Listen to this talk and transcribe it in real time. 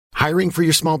Hiring for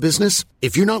your small business?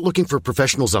 If you're not looking for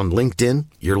professionals on LinkedIn,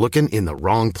 you're looking in the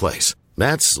wrong place.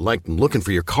 That's like looking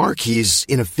for your car keys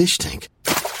in a fish tank.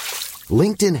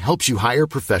 LinkedIn helps you hire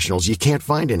professionals you can't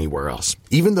find anywhere else,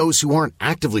 even those who aren't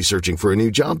actively searching for a new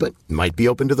job but might be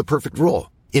open to the perfect role.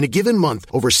 In a given month,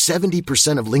 over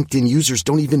 70% of LinkedIn users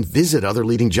don't even visit other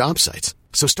leading job sites.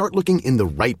 So start looking in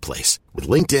the right place. With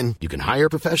LinkedIn, you can hire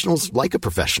professionals like a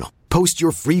professional. Post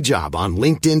your free job on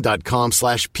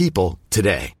linkedin.com/people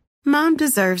today. Mom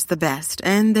deserves the best,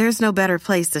 and there's no better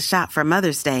place to shop for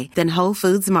Mother's Day than Whole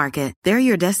Foods Market. They're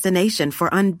your destination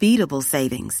for unbeatable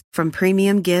savings, from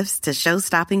premium gifts to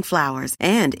show-stopping flowers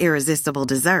and irresistible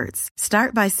desserts.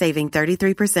 Start by saving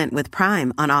 33% with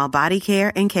Prime on all body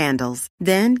care and candles.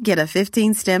 Then get a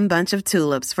 15-stem bunch of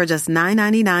tulips for just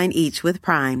 $9.99 each with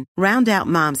Prime. Round out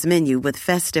Mom's menu with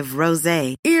festive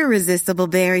rosé, irresistible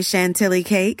berry chantilly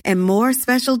cake, and more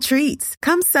special treats.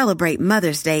 Come celebrate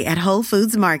Mother's Day at Whole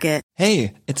Foods Market.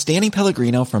 Hey, it's Danny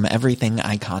Pellegrino from Everything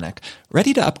Iconic.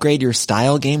 Ready to upgrade your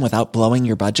style game without blowing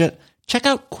your budget? Check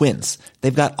out Quince.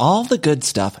 They've got all the good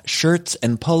stuff, shirts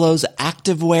and polos,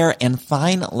 activewear, and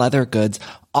fine leather goods,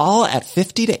 all at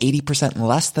 50 to 80%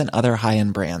 less than other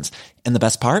high-end brands. And the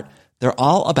best part? They're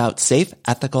all about safe,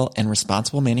 ethical, and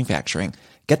responsible manufacturing.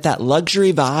 Get that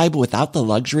luxury vibe without the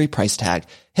luxury price tag.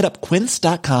 Hit up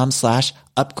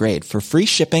quince.com/upgrade for free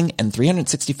shipping and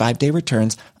 365-day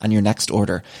returns on your next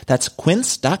order. That's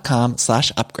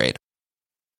quince.com/upgrade.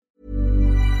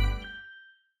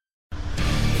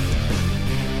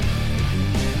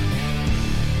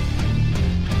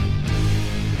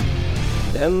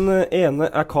 Den ene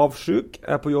kavsjuk,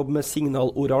 på jobb med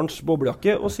signal-oransje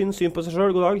boblejakke og syns syn på seg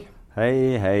selv. God dag.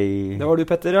 Hei, hei. Det var du,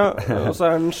 Petter, ja. Og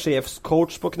så han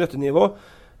sjefscoach på knøttenivå.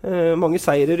 Mange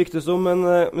seire ryktes om, men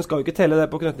skal jo ikke telle det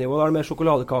på knøttenivå. Da det mer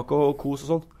sjokoladekake og kos og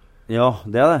sånn. Ja,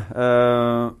 det det.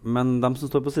 Men de som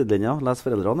står på sidelinja,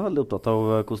 foreldrene veldig opptatt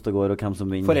av hvordan det går og hvem som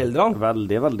vinner. Foreldrene?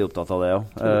 Veldig, veldig opptatt av det, ja.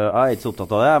 Jeg ikke så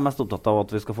opptatt av det. Jeg mest opptatt av at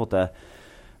vi skal få til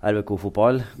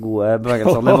RVK-fotball, gode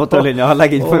bevegelser med motlinja,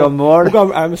 legge inn foran mål.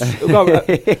 Hvor gammel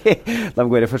De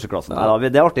går i første klassen. Ja,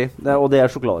 det artig, og det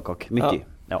sjokoladekake. Mye.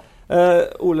 Ja.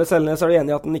 Ole Selnes, du enig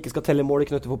I at den ikke skal telle mål I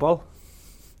knøttefotball?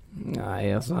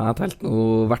 Nei, altså, jeg har telt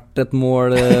noe hvert et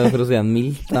mål, for å si en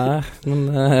mildt, men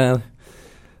nei,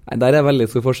 der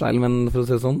veldig stor forskjell, men for å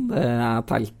si det sånn, jeg har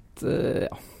telt,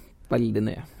 veldig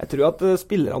nøye. Jeg tror at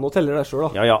spillerne nå teller det selv,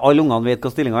 da. Ja, alle ungene vet hva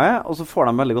stillingen og så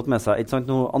får de veldig godt med seg. Ikke sant?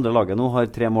 Nå, andre laget nå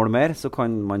har 3 mål mer, så kan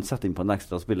man sette inn på en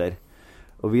ekstra spiller.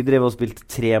 Og vi drev og spilte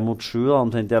 3 mot 7 da,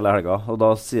 omtrent hele helga, og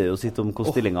da sier det jo sitt om hva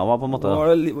stillingen var på en måte.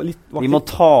 Vi må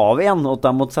ta av en, og de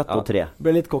måtte sette på 3. Det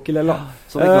ble litt kokkelell da.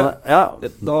 Ja.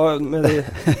 Det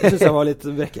synes jeg var litt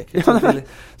vekkekk.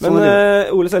 Men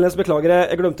Ole Selnes, beklager,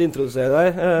 jeg glemte å introdusere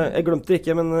deg. Jeg glemte det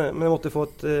ikke, men jeg måtte få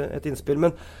et innspill.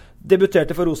 Men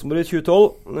debuterte for Rosenborg I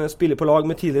 2012, spiller på lag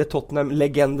med tidligere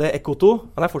Tottenham-legende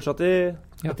Ekoto. Han fortsatt I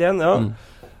igjen, ja.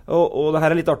 Og det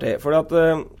her litt artig, for at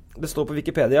det står på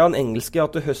Wikipedia, en engelske,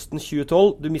 at til høsten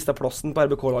 2012, du mistet plassen på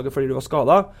RBK-laget fordi du var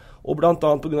skadet, og blant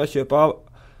annet på grunn av kjøpet av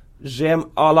Jem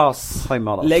Alas.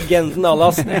 Legenden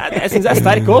Alas. Jeg synes det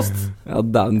sterk kost. Ja,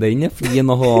 den fin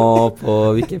å ha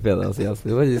på Wikipedia, sier jeg.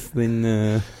 Det var just den...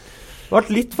 Det har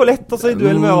vært litt for lett altså, I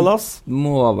duell med Alas.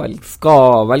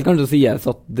 Skal vel kanskje sies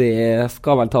at det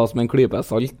skal vel tas med en klype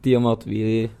salt, I og med at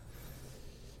vi...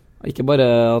 Ikke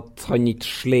bare at han ikke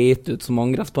slet ut så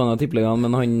mange gress på denne tippeligaen,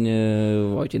 men han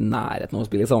var ikke I nærheten av å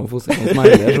spille I samme foster som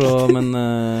Smerger, men...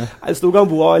 Det stod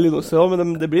Gamboa I Linusø,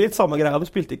 men det blir litt samme greia. De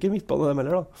spilte ikke midtbane dem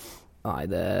heller, da. Nei,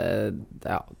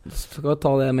 skal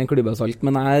ta det med en klubbe salt,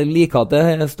 men jeg liker at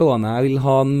det stående. Jeg vil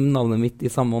ha navnet mitt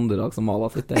I samme åndedrag som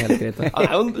Alas, det helt greit. Det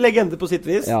jo en legende på sitt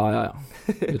vis. Ja,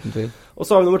 uten tvil. Og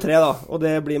så har vi nummer 3 da, og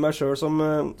det blir meg selv som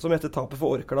etter tapet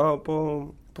for Orkla på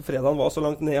fredagen var så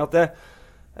langt ned at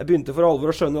jeg begynte for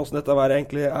alvor å skjønne hvordan dette været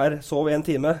egentlig sov 1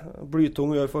 time,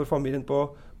 blytung å gjøre for familien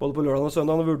både på lørdagen og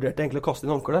søndagen, og vurderte egentlig å kaste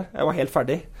inn håndkle. Jeg var helt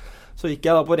ferdig. Så gikk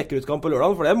jeg da på rekkerutkamp på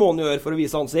lørdagen, for det må han gjøre for å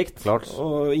vise ansikt. Klart.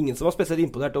 Og ingen som var spesielt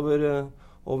imponert over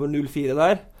 0-4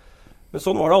 der. Men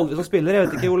sånn var det aldri som spiller, jeg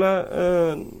vet ikke, Ole.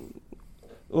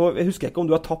 Og jeg husker ikke om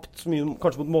du har tapt så mye,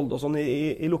 kanskje mot Molde og sånn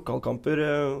I lokalkamper,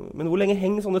 men hvor lenge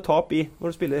henger sånne tap I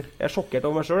når du spiller? Jeg sjokkert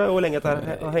over meg selv, hvor lenge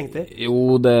dette har hengt I?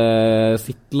 Jo, det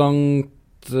sitter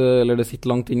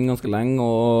langt inn ganske lenge,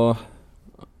 og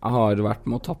jeg har vært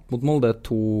med å tappe mot Molde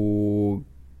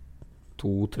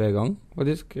 2-3 gang,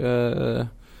 faktisk.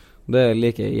 Det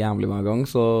like jævlig hver gang,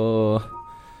 så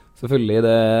selvfølgelig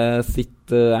det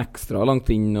sitter ekstra langt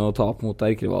inn å tape mot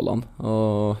erkerivalene,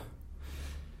 og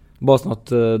bare sånn at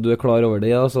du klar over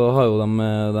det, ja, så har jo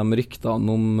de ryktene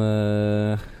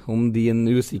om din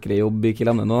usikre jobb i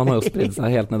Killemne nå. De har jo spredd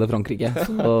seg helt ned til Frankrike.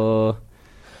 Så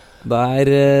der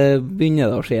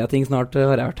begynner det å skje ting snart,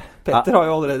 har jeg hørt. Petter har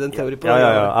jo allerede en teori på det.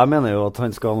 Ja. Jeg mener jo at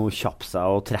han skal nå kjappe seg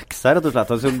og trekke seg, rett og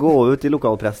slett. Han skal gå ut i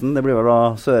lokalpressen, det blir vel da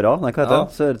Søra, nei, hva heter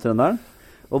det? Sør-Trønderen.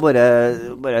 Og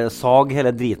bare sag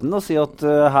hele driten og si at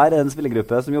her er en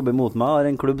spillergruppe som jobber mot meg, har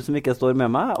en klubb som ikke står med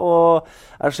meg, og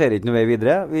jeg ser ikke noe vei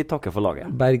videre. Vi takker for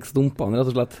laget. Berg stumpene, rett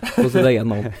og slett, på sitt eget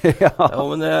navn. Ja,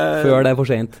 men før det er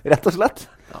for sent. rett og slett.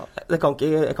 ja, jeg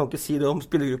kan ikke si det om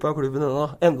spillergruppa og klubben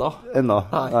enda. Nei,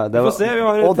 Vi får se, vi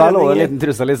har og der lå det en liten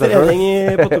trussel i seg selv.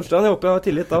 trening på torsdag. Jeg håper jeg har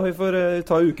tillit da. Vi får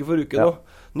ta uke for uke nå.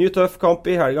 Ny tøff kamp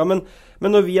i helga, men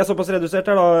når vi er såpass redusert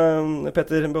her da,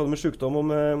 Petter, både med sykdom og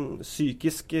med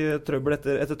psykisk trøbbel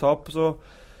etter tap, så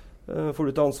får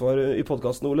du ta ansvar i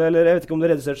podcasten, Ole. Eller jeg vet ikke om du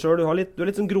er redusert selv. Du er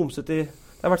litt sånn grumset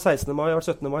det har vært 16. mai, det har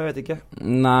vært 17. mai, jeg vet ikke.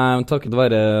 Nei, takket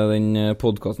være den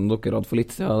podcasten dere hadde for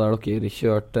litt siden, der dere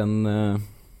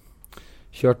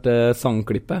kjørte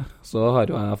sangklippet, så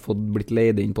har jo jeg blitt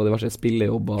leid inn på diverse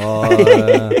spillejobber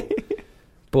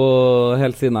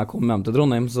helt siden jeg kom hjem til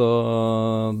Trondheim, så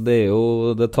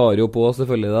det tar jo på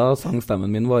selvfølgelig da.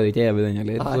 Sangstemmen min var ikke evig den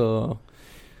heller, så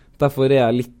derfor er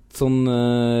jeg litt sånn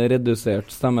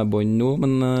redusert stemmebånd nå,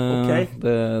 men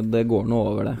det går nå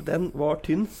over det. Den var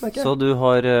tynn, merker jeg. Så det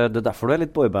er derfor du er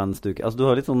litt boyband-stuk. Altså du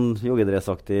har litt sånn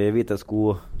joggedressaktig hvite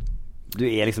sko. Du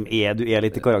er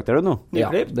litt i karakter du nå?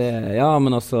 Ja,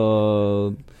 men altså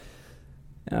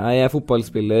jeg er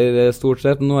fotballspiller stort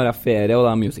sett, men nå har jeg ferie, og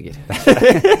det er musiker.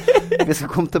 Vi skal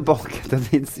komme tilbake til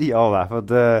din side av deg, for at,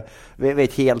 vi er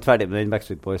ikke helt ferdig med den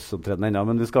Backstreet Boys-opptreden ennå,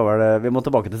 men vi må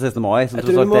tilbake til 16. mai. Jeg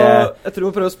tror vi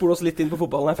må prøve å spole oss litt inn på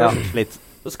fotballen her først. Ja, litt.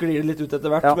 Så sklir det litt ut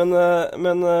etter hvert,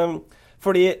 men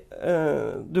fordi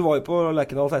du var jo på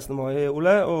Lerkendal 16. mai,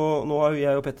 Ole, og nå har jo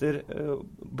jeg og Petter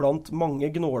blant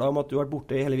mange gnåla om at du har vært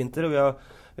borte i hele vinter, og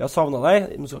vi har savnet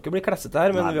deg. Du skal ikke bli klesset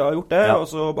her, men vi har gjort det. Og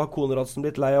så har Konradsen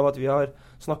blitt lei av at vi har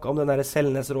snakket om den der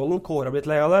Selnes-rollen. Kåre har blitt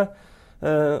lei av det.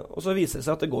 Og så viser det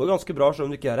seg at det går jo ganske bra selv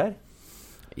om du ikke er her.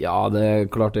 Ja, det er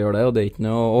klart det gjør det, og det er ikke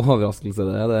noe overraskelse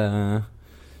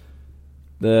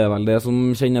det er vel det som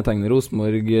kjennetegner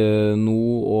Rosenborg nå,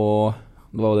 og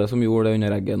det var jo det som gjorde det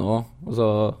under Eggen også. Altså,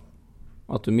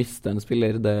 at du mister en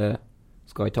spiller, det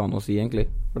skal ikke ha noe å si egentlig,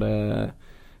 for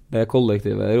det er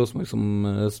kollektivet Rosenborg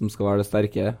som skal være det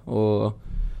sterke, og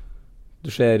du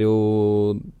ser jo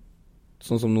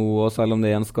sånn som nå, og selv om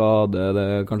det er en skade, det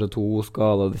er kanskje 2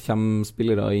 skader, det kommer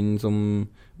spillere inn som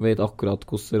vet akkurat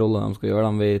hvilken rolle de skal gjøre,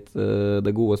 de vet det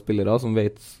er gode spillere som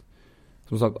vet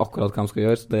som sagt akkurat hva de skal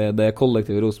gjøre, så det er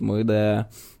kollektivet Rosenborg,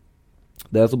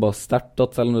 det er så bare sterkt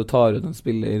at selv om du tar ut en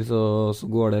spiller, så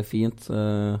går det fint,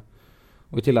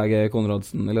 og i tillegg er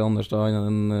Konradsen, eller Anders da, han er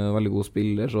en veldig god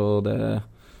spiller, så det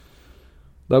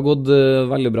har gått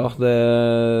veldig bra.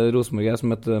 Rosenborg er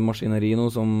som et maskineri nå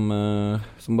som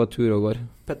bare turer og går.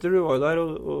 Petter, du var jo der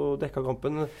og dekket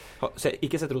kampen.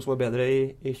 Ikke sett Rosenborg bedre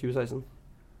i 2016?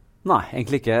 Nei,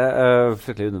 egentlig ikke.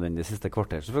 Fryktelig unødvendig siste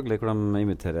kvarter, selvfølgelig, hvor de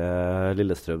inviterer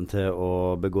Lillestrøm til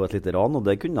å begå et lite ran, og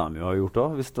det kunne de jo ha gjort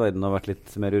også, hvis verden har vært litt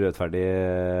mer urettferdig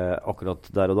akkurat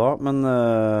der og da. Men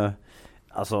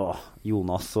altså,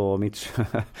 Jonas og Mitch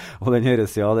og den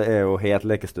høyresida, det er jo helt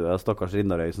lekestue. Stakkars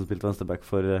Rindarøy som spilte venstreback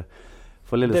for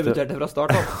Lillestrøm. Debuterte fra start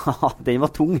da. Den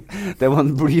var tung. Det var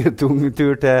en blytung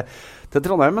tur til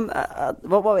Trondheim. Men det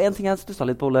var en ting jeg stusset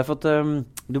litt på, Ole, for at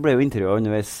du ble jo intervjuet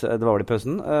underveis, det var vel i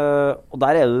pausen, og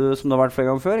der er du, som det har vært flere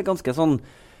ganger før, ganske sånn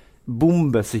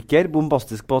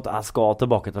bombastisk på at jeg skal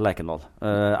tilbake til Lerkendal.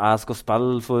 Jeg skal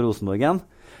spille for Rosenborg igjen.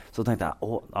 Så tenkte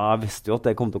jeg visste jo at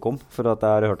det kom til å komme, for at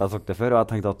jeg har hørt deg sagt det før, og jeg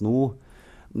tenkte at nå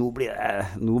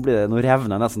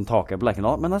revner jeg nesten taket på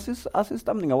Lerkendal. Men jeg synes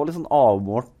stemningen var litt sånn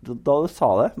avmålt da du sa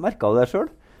det. Merket du det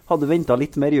selv? Hadde du ventet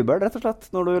litt mer jubel, rett og slett,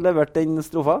 når du leverte den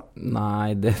strofa?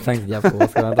 Nei, det tenkte jeg på,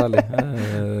 skal jeg være ærlig.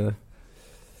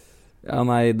 Det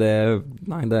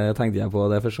tenkte jeg på.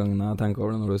 Det er første gangen jeg tenker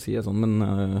over det når du sier sånn, men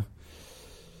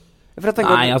jeg føler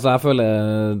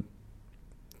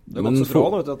det er så bra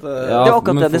nå, vet du, at det er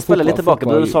akkurat det. Det spiller litt tilbake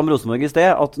på det du sa med Rosenborg i sted,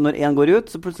 at når en går ut,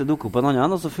 så plutselig dukker opp en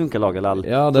annen, og så funker laget likevel.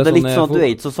 Ja, så det er litt sånn at du er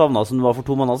ikke så savnet som du var for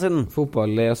 2 måneder siden.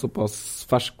 Fotball er såpass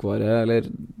ferskvare, eller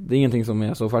det er ingenting som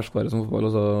er så ferskvare som fotball.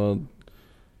 Altså,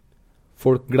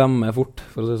 folk glemmer fort,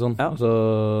 for å si det sånn. Ja. Altså,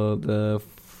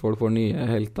 folk får nye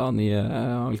helter, nye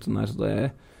alt sånt der, så det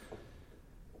er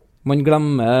man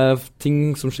glemmer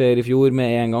ting som skjer i fjor med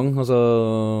en gang. Altså,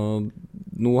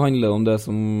 nå handler det om det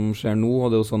som skjer nå, og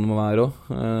det er jo sånn det må være også.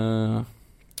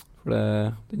 For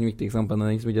den viktigste kampen er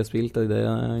den som ikke har spilt, det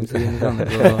er den som ikke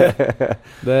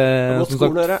som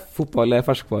sagt, fotball er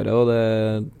ferskvare, og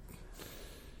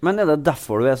Men er det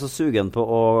derfor du er så sugen på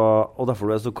og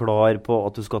derfor du er så klar på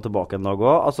at du skal tilbake en dag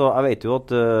også? Altså, jeg vet jo at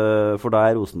for deg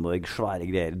er Rosenborg svære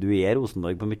greier. Du er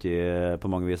Rosenborg på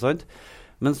mange vis, sant?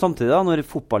 Men samtidig da, når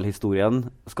fotballhistorien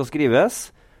skal skrives,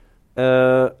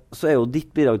 så er jo ditt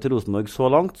bidrag til Rosenborg så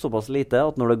langt, såpass lite,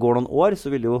 at når det går noen år,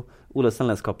 så vil jo Ole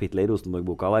Selnes-kapitlet i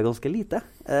Rosenborg-boka være ganske lite.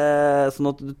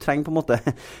 Sånn at du trenger på en måte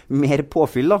mer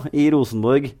påfyll da, i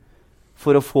Rosenborg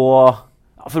for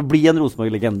å bli en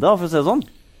Rosenborg-legende, for å si det sånn.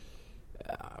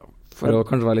 For å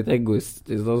kanskje være litt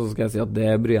egoistisk da, så skal jeg si at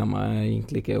det bryr jeg meg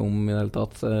egentlig ikke om i det hele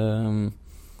tatt.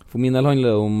 For min del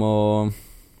handler det om å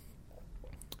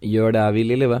gjøre det jeg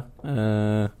vil i livet.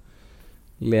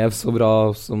 Leve så bra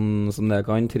som det jeg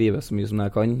kan, trives så mye som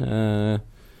det jeg kan.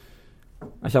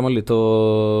 Jeg kommer aldri til å,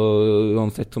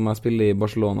 uansett om jeg spiller i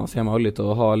Barcelona, så kommer jeg aldri til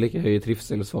å ha like høy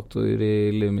trivselsfaktor i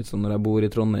livet mitt som når jeg bor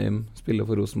i Trondheim, spiller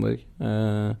for Rosenborg,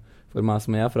 for meg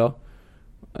som jeg er fra.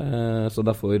 Så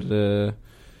derfor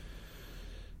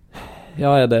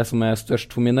er det som er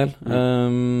størst for min del.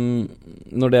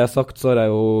 Når det er sagt, så har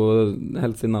jeg jo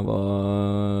helt siden jeg var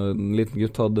en liten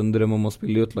gutt hatt en drøm om å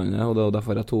spille i utlandet, og det var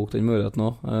derfor jeg tok den muligheten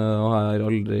nå, og jeg har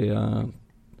aldri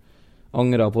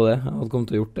angret på det. Jeg hadde kommet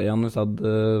til å gjort det igjen hvis jeg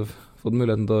hadde fått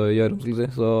muligheten til å gjøre om, skulle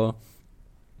jeg si. Så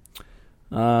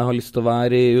jeg har lyst til å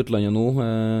være i utlandet nå,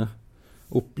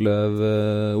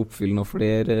 oppfylle noen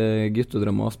flere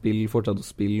guttedrømmer, fortsette å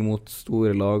spille mot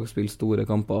store lag, spille store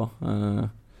kamper.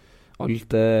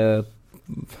 Alt er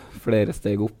flere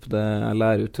steg opp. Jeg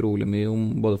lærer utrolig mye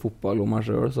om både fotball og meg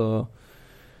selv, så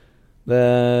det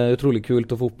er utrolig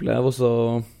kult å få oppleve. Og så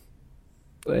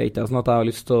er ikke sånn at jeg har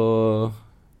lyst til å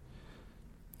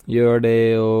gjøre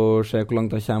det og se hvor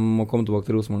langt jeg kommer og komme tilbake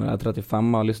til Rosenborg når jeg er 35.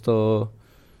 Jeg har lyst til å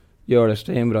gjøre det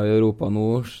steinbra i Europa nå.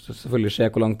 Selvfølgelig se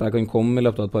hvor langt jeg kan komme i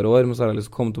løpet av et par år, men så har jeg lyst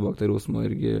til å komme tilbake til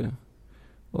Rosenborg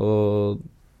og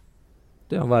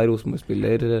være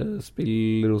Rosenborg-spiller,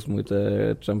 spille Rosenborg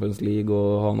til Champions League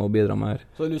og ha noe å bidra med her.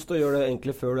 Så du har lyst til å gjøre det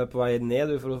egentlig før du er på vei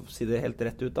ned, for å si det helt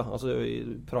rett ut da, altså i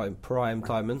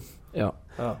prime-timen. Ja.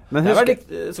 Men det var litt,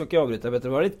 skal ikke avbryte deg, Petter,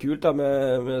 det var litt kult da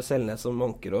med Selnes som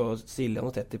anker og Siljan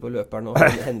og Tetti på løperen og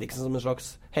Henriksen som en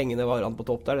slags hengende varand på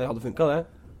topp der. Det hadde funket det?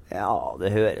 Ja,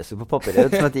 det høres jo på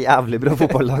papiret ut som et jævlig bra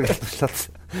fotballag, rett og slett.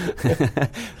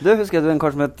 Du, husker du en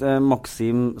kar som het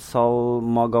Maxim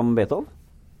Salmagambetov?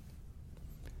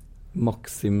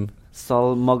 Maxim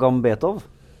Salmagambetov?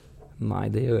 Nei,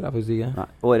 det gjør jeg faktisk ikke. Nei.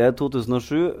 Året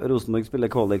 2007, Rosenborg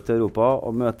spiller kvalik til Europa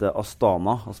og møter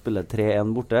Astana og spiller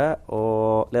 3-1 borte,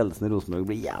 og ledelsen i Rosenborg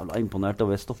blir jævla imponert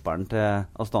over stopperen til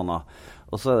Astana.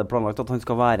 Og så er det planlagt at han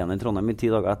skal være igjen i Trondheim i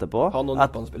 10 dager etterpå. Han og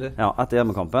midtbanespiller. Ja, etter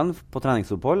hjemmekampen på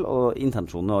treningsopphold, og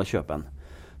intensjonen er å kjøpe han.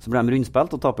 Så ble de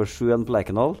rundspilt og taper 7-1 på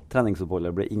Lerkendal.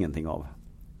 Treningsoppholdet ble ingenting av.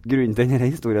 Grunnen til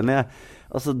denne historien er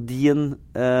altså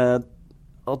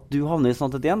at du havner i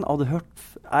Santet igjen. Jeg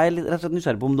er rett og slett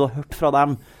nysgjerrig på om du har hørt fra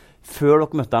dem før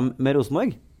dere møtte dem med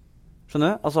Rosenborg. Skjønner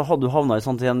du? Altså, hadde du havnet i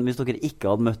Santet igjen hvis dere ikke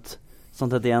hadde møtt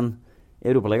Santet igjen i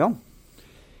Europaligaen?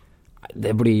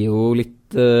 Det blir jo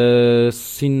litt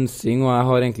synsing, og jeg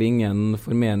har egentlig ingen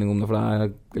formening om det, for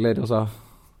jeg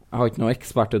har ikke noe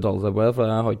ekspertuttalelse på det, for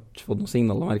jeg har ikke fått noen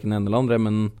signaler om hverken en eller andre,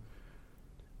 men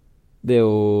det er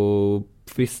jo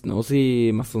fristende å si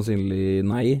mest sannsynlig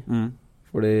nei,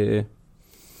 fordi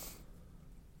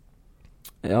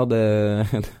ja, det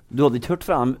Du hadde ikke hørt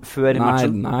fra dem før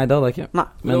matchen? Nei, det hadde jeg ikke. Nei.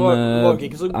 Men det var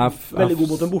ikke så veldig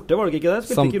god mot en borte, var det ikke det?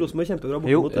 Spilte ikke Rosenborg kjempebra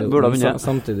borte mot den? Burde ha vunnet.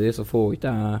 Samtidig så får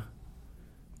ikke jeg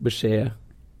beskjed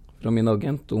fra min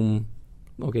agent om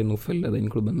ok, nå følger den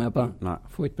klubben med på det.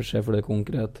 Får ikke beskjed for det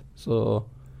konkret. Så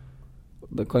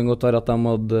det kan godt være at de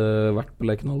hadde vært på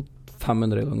Lerkendal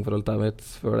 500 ganger for alt jeg vet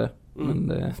før det. Men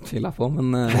det tviler jeg på, men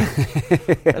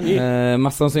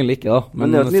mest sannsynlig ikke da.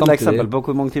 Men det er et lite eksempel på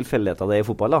hvor mange tilfeldigheter det er i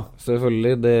fotball da.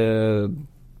 Selvfølgelig, det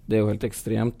er jo helt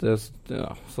ekstremt.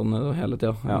 Sånn er det hele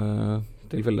tiden.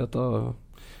 Tilfeldigheter.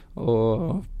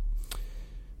 Og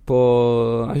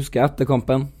jeg husker etter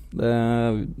kampen,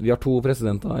 vi har 2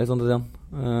 presidenter i Santet igjen.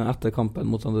 Etter kampen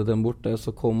mot Santet igjen borte,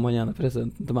 så kom han ene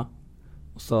presidenten til meg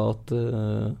og sa at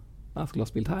jeg skulle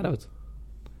ha spilt her, jeg vet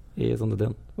i Santet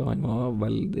igjen. For han var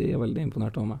veldig, veldig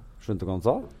imponert av meg. Skjønte du hva han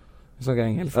sa? Jeg snakker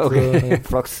engelsk. Okay.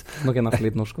 Flaks. Snakker nesten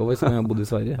litt norsk også, så jeg har bodd i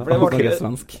Sverige. Ja, for det var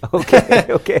svensk.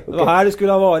 Okay. Det var her det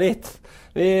skulle ha varit.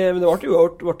 Men det ble jo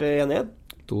 1-1.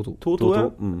 2-2. Ja.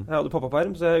 Jeg hadde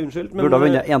pappaperm, så jeg unnskyld. Burde ha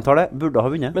vunnet. Entallet burde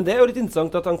ha vunnet. Men det er jo litt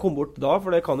interessant at han kom bort da,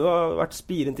 for det kan jo ha vært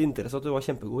spirent interesse at du var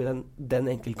kjempegod i den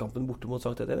enkeltkampen borte mot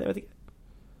Sankt Etienne, jeg vet ikke.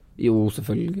 Jo,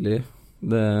 selvfølgelig.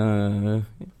 Det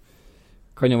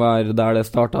kan jo være der det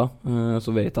startet.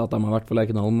 Så vet jeg at de har vært på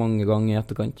Lerkendal mange ganger i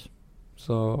etterkant.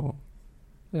 Så,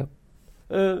 ja.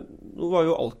 Nå var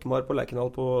jo Alkmaar på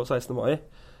Lerkendal på 16. mai.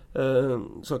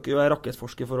 Skal ikke være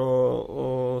raketforsker for å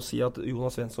si at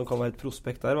Jonas Svensson kan være et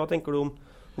prospekt der. Hva tenker du om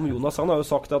Jonas? Han har jo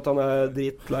sagt at han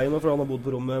dritlei nå, for han har bodd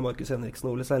på rommet med Markus Henriksen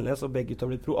og Ole Selnes, og begge ut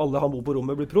har blitt alle han bor på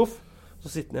rommet blir proff. Så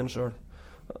sitter han igjen selv.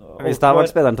 Hvis det har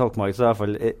vært spilleren til Alkmaar, så har jeg i hvert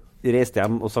fall reist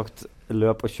hjem og sagt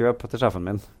løp og kjøp til sjefen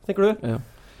min. Tenker du? Ja.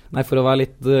 Nei, for å være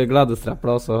litt gledestrepp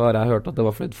da, så har jeg hørt at det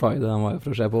var Fred Friday de var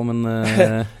for å se på, men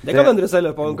det kan endre seg i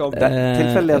løpet av en kamp.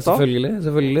 Tilfeldigheter?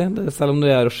 Selvfølgelig. Selv om du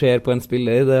er og ser på en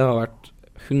spiller, det har vært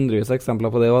hundrevis av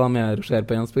eksempler på det, og de er og ser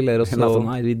på en spiller, og så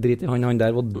nei, vi driter i han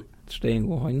der var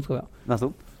steingod, han skal vi ha.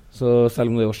 Nettopp. Så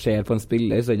selv om du er og ser på en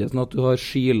spiller, så er det ikke sånn at du har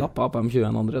skylapper på de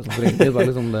 21 andre, så for egentlig det var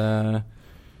liksom det.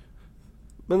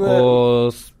 Men,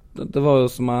 og det var jo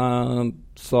som jeg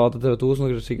sa til TV 2, som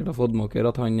dere sikkert har fått med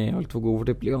dere, at han er alt for god for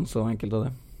tippeligaen, så enkelt av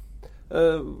det.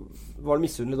 Var det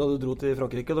misunnelig da du dro til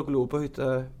Frankrike? Dere lå på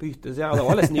hyttesiden, ja, det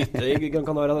var nesten hytte i Gran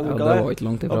Canaria den uka der. Det var ikke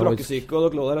langt ifra. Og brakkesyke, og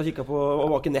dere lå der og kikket på, og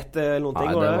var ikke nett eller noen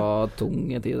ting? Nei, det var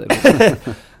tunge tider.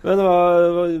 Men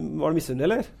var det misunnelig,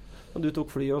 eller? Og du tok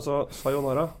fly og sa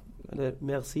sayonara? Eller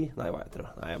merci? Nei, hva heter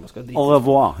det? Nei, man skal drite. Au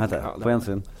revoir, heter det, på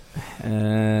gjensyn.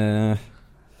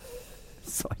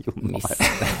 Sayonara.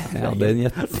 Ja, det er en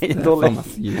gjett. Det er dårlig.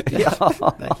 Ja,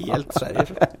 det er helt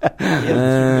seriøst.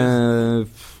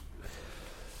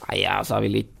 Nei, altså, jeg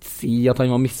vil ikke si at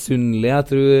han var misunnelig. Jeg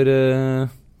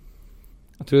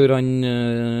tror han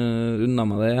unna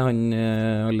meg det.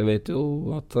 Alle vet jo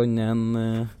at han er en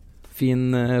fin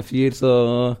fyr, så...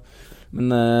 Men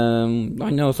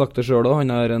han har jo sagt det selv også.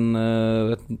 Han har en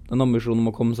ambisjon om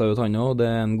å komme seg ut, han også, og det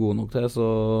er han god nok til, så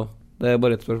det er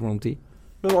bare et spørsmål om tid.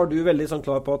 Men var du veldig sånn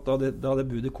klar på at da det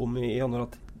budet kom i januar,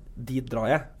 at dit drar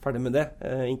jeg, ferdig med det,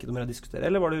 ikke noe mer å diskutere,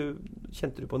 eller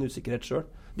kjente du på en usikkerhet selv?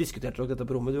 Diskuterte dere dette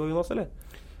på rommet, du og Jonas, eller?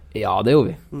 Ja, det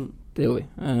gjorde vi. Det gjorde vi.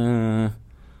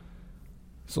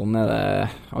 Sånn er det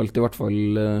alltid, i hvert fall.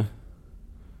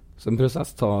 Så en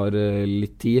prosess tar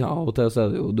litt tid. Av og til så er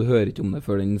det jo, du hører ikke om det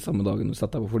før den samme dagen du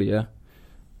setter deg på flyet.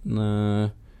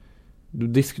 Du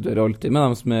diskuterer alltid med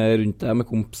dem som er rundt deg, med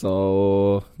kompiser,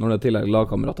 og når det er tillegg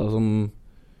lagkamerater som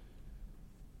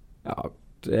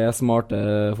er smarte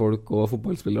folk og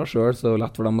fotballspillere selv, så er det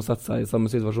lett for dem å sette seg i samme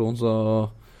situasjon, så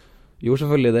gjorde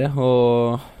selvfølgelig det,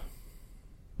 og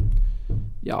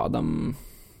ja, de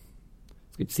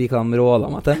skal ikke si hva de råder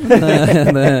meg til.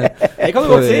 Jeg kan du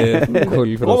godt si.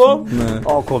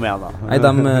 Kom igjen da. Nei,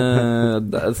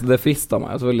 det fristet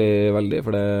meg selvfølgelig veldig,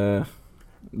 for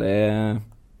det er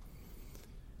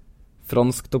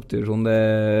fransk toppdivisjon, det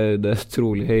er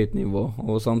utrolig høyt nivå,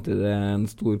 og samtidig er det en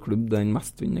stor klubb, den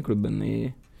mest vinnende klubben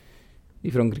i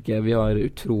Frankrike. Vi har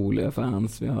utrolige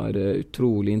fans, vi har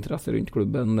utrolig interesse rundt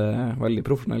klubben, det er veldig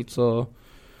profesjonelt, så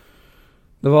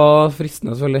det var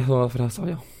fristende selvfølgelig, det var for jeg sa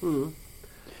ja.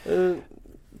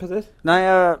 Petter? Nei,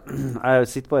 jeg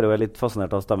sitter bare og er litt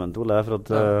fascinert av stemmen til Ole, for at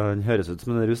han høres ut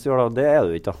som en russ gjør da. Det er det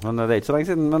jo ikke da, men det er ikke så lenge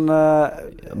siden. Men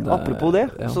apropos det,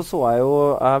 så jeg jo,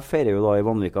 jeg feirer jo da i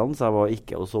Vanvikan, så jeg var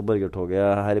ikke og så Borgertoget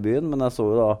her i byen, men jeg så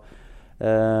jo da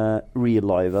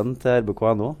reliven til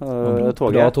RBK.no.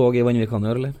 Bra tog i Vanvikan i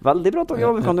år, eller? Veldig bra tog i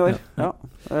Vanvikan i år, ja.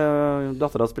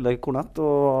 Datteren spiller kornett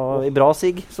og i bra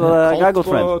sig, så jeg er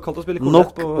godt fornøyd.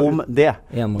 Nok om det.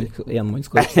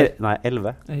 Enmannskorps? Nei,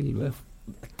 11.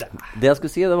 Det jeg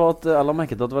skulle si, det var at jeg la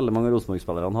merke til at veldig mange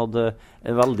Rosenborg-spillerne hadde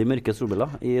veldig mørke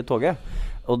solbriller i toget,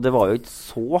 og det var jo ikke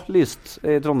så lyst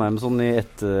i Trondheim sånn i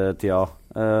ett-tida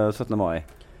 17. mai.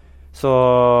 Så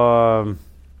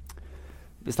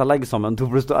hvis jeg legger sammen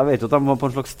 2 pluss 2, jeg vet jo at de var på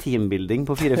en slags teambuilding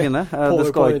på 4 fine.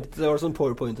 Det var sånn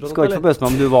PowerPointer. Skal ikke forbøse meg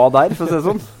om du var der, for å si det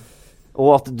sånn. Og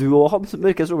at du også hadde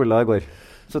mørke solbriller i går,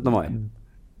 17. mai.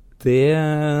 Det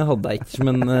hadde jeg ikke,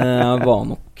 men jeg var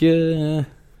nok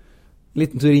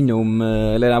liten tur innom,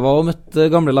 eller jeg var og møtte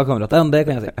gamle lagkamerater, det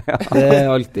kan jeg si. Det er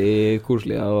alltid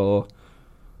koselig, og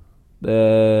det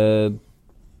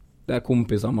er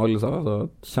kompiser med alle sammen,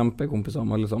 kjempekompiser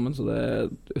med alle sammen, så det er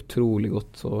utrolig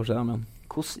godt å se dem igjen.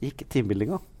 Hvordan gikk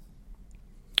teambuildinga?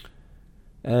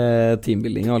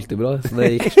 Teambuilding er alltid bra, så det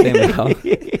gikk steinbra.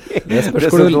 Det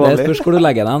spørs hvor du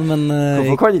legger den, men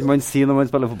hvorfor kan ikke man si når man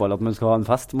spiller fotball at man skal ha en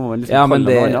fest? Må man liksom kalle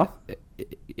det noe annet?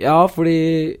 Ja, fordi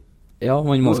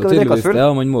man må jo tydeligvis det,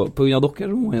 og man må, på grunn av dere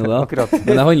så må man jo det.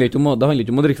 Men det handler ikke om å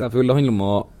drikke seg full, det handler om å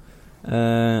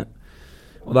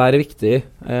og det her er viktig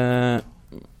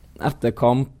etter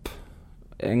kamp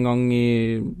en gang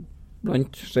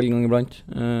sjelden gang iblant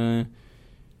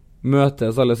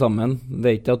møtes alle sammen. Det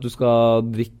er ikke at du skal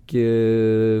drikke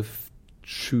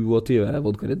 27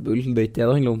 vodka Red Bull, det er ikke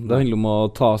det handler om. Det handler om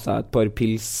å ta seg et par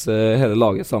pils hele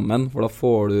laget sammen, for da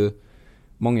får du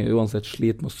mange uansett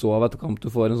sliter med å sove etter kamp.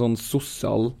 Du får en sånn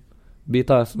sosial bit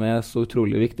som så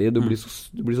utrolig viktig. Du blir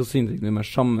så sinnssykt mye mer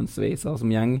sammensveisa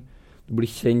som gjeng. Du blir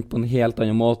kjent på en helt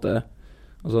annen måte.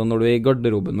 Altså når du I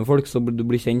garderoben med folk, så du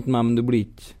blir kjent med dem, men du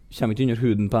kommer ikke under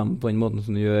huden på dem på den måten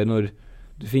som du gjør når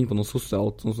du finner på noe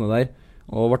sosialt, sånn der.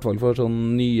 Og I hvert fall for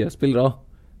sånne nye spillere,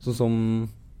 sånn som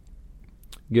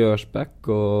Gørsbæk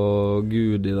og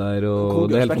Gudi der.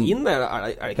 Kom Gørsbæk inn? Er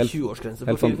det ikke 20-årsgrense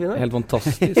på Filipine? Helt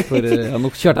fantastisk. Nå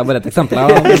kjørte jeg bare et eksempel her,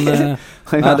 men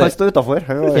han står utenfor.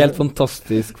 Helt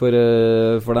fantastisk for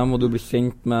dem, og du blir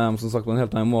kjent med dem som sagt på en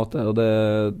helt annen måte, og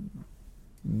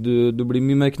du blir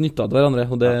mye mer knyttet til hverandre,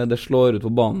 og det slår ut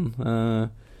på banen.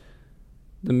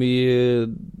 Det mye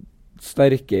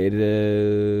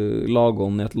sterkere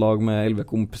lagånd I et lag med 11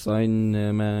 kompiser enn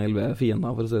med 11 fiender,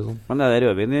 for å si det sånn. Men det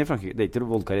rødvin I Frankrike? Det ikke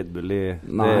Vodka Red Bull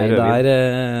Nei, det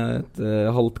et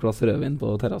halvt glass rødvin på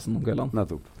terrassen om kveldene.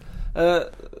 Nettopp.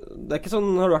 Det ikke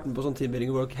sånn, har du vært med på sånn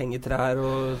teambuilding hvor dere henger trær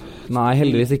og... Nei,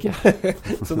 heldigvis ikke.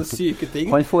 Sånne syke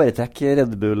ting. Han foretrekker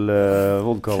Red Bull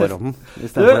vodka-varianten I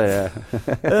stedet for det.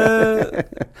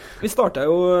 Vi startet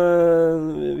jo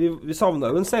vi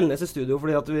savnet jo en Selnes I studio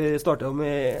fordi at vi startet jo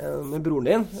med broren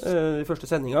din de første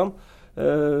sendingene.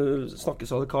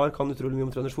 Snakkesale-kar kan utrolig mye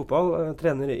om trøndersk fotball.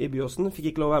 Trener I Byåsen, fikk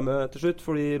ikke lov å være med til slutt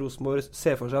fordi Rosenborg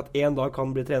ser for seg at en dag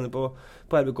kan bli trener på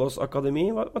RBKs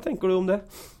akademi. Hva tenker du om det?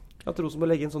 At Rosenborg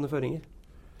legger inn sånne føringer?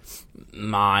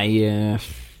 Nei, jeg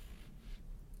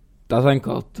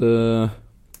tenker at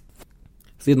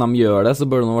siden de gjør det, så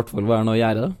bør det I hvert fall være noe å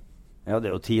gjøre det. Ja, det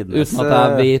jo tidenes... Uten at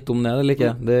jeg vet om det eller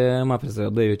ikke. Det må jeg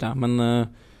presisere, det gjør ikke jeg. Men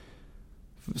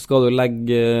skal du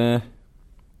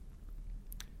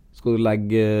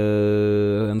legge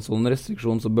en sånn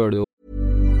restriksjon, så bør det jo...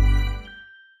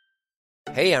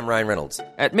 Hey, I'm Ryan Reynolds.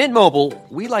 At Mint Mobile,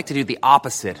 we like to do the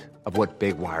opposite of what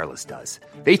Big Wireless does.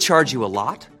 They charge you a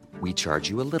lot, we charge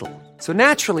you a little. So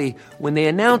naturally, when they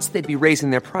announced they'd be raising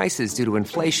their prices due to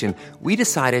inflation, we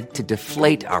decided to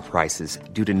deflate our prices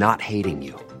due to not hating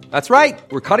you. That's right.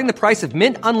 We're cutting the price of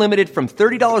Mint Unlimited from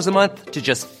 $30 a month to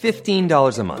just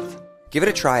 $15 a month. Give it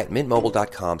a try at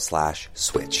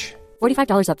mintmobile.com/switch.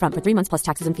 $45 up front for 3 months plus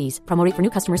taxes and fees. Promo rate for new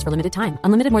customers for limited time.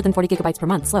 Unlimited more than 40 gigabytes per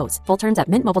month. Slows full terms at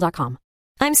mintmobile.com.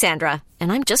 I'm Sandra, and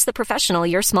I'm just the professional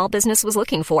your small business was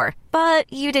looking for. But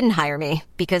you didn't hire me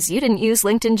because you didn't use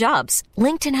LinkedIn Jobs.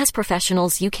 LinkedIn has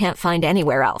professionals you can't find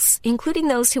anywhere else, including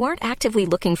those who aren't actively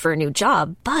looking for a new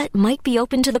job, but might be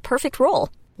open to the perfect role,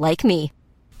 like me.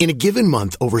 In a given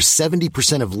month, over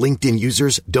 70% of LinkedIn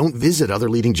users don't visit other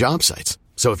leading job sites.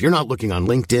 So if you're not looking on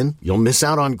LinkedIn, you'll miss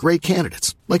out on great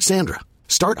candidates like Sandra.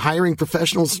 Start hiring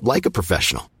professionals like a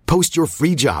professional. Post your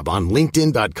free job on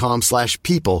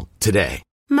linkedin.com/people today.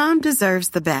 Mom deserves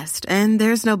the best, and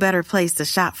there's no better place to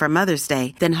shop for Mother's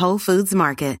Day than Whole Foods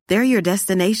Market. They're your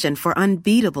destination for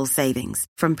unbeatable savings,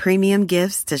 from premium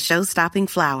gifts to show-stopping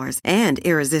flowers and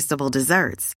irresistible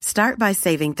desserts. Start by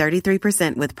saving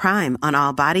 33% with Prime on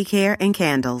all body care and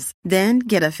candles. Then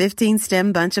get a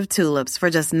 15-stem bunch of tulips for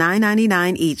just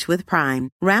 $9.99 each with Prime.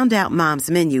 Round out Mom's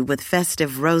menu with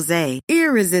festive rosé,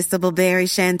 irresistible berry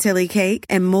chantilly cake,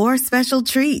 and more special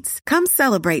treats. Come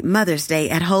celebrate Mother's Day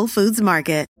at Whole Foods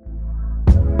Market.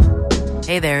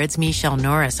 Hey there, it's Michelle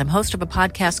Norris. I'm host of a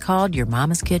podcast called Your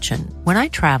Mama's Kitchen. When I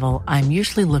travel, I'm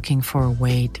usually looking for a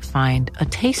way to find a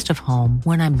taste of home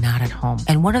when I'm not at home.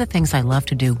 And one of the things I love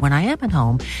to do when I am at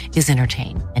home is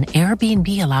entertain. And Airbnb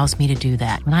allows me to do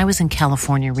that. When I was in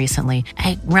California recently,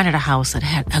 I rented a house that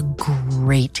had a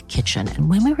great kitchen. And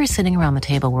when we were sitting around the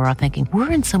table, we were all thinking,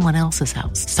 we're in someone else's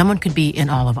house. Someone could be in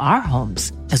all of our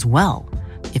homes as well.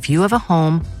 If you have a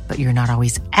home, but you're not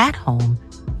always at home,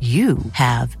 you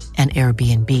have an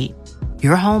Airbnb.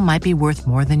 Your home might be worth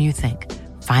more than you think.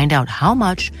 Find out how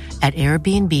much at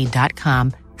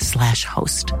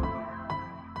airbnb.com/host.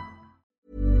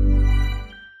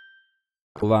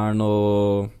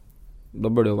 Da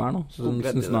bør det jo være noe. Synes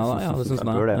jeg da. Ja, det synes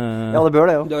jeg. Ja, det bør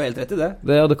det jo. Du har helt rett I det.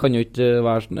 Det kan jo ikke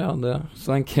være sånn, ja, det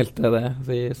så enkelt det,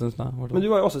 synes jeg. Men du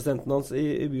var jo assistenten hans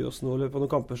I Byåsen nå, på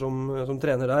noen kamper som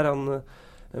trener der. Han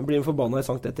blir forbannet I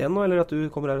Sankt Etienne nå, eller at du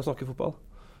kommer her og snakker fotball?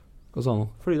 Hva sa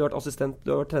han? Fordi du har vært assistent,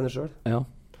 du har vært trener selv. Ja.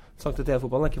 Sankt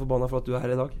Etienne-fotballen ikke forbannet for at du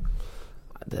her I dag.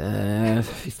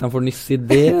 Hvis de får nyss I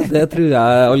det tror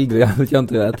jeg aldri jeg kommer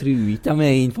til. Jeg tror ikke de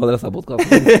inn på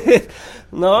Adressa-podcasten.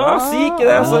 Nå, si ikke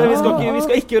det. Altså, vi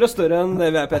skal ikke gjøre større enn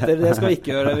det vi Petter. Det skal vi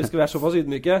ikke gjøre. Vi skal være såpass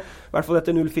ydmyke. I hvert fall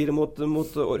etter 0-4 mot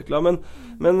Orkla. Men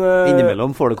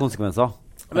innimellom får det konsekvenser.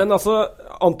 Men altså,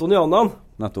 Anton Janan,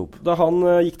 nettopp. Da han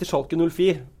gikk til Schalke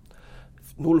 04,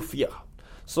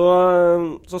 så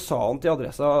sa han til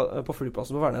Adressa på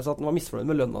flyplassen på Værnes at han var misfornøyd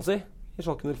med lønna si I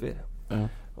Schalke 04. Ja.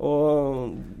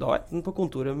 Og da den på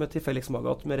kontoret til Felix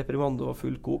Magath med reprimande og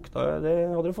full kok. Det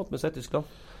hadde de fått med seg i Tyskland.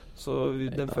 Så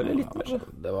den følger litt mer. Så.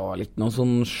 Det var litt noe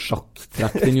sånn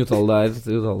sjakktrekk, den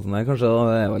uttalelsen der, kanskje.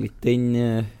 Det var litt den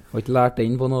har ikke lært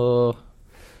den på noe.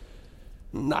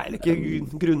 Nei, det er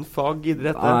ikke grunnfag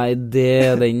idrett. Nei,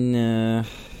 den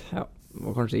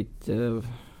var kanskje ikke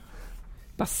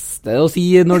beste å si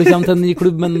når det kommer til en ny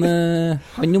klubb, men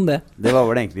han om det. Det var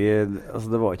vel egentlig, altså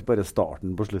det var ikke bare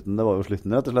starten på slutten, det var jo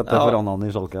slutten rett og slett, for han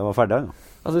i Schalke var ferdig. Ja.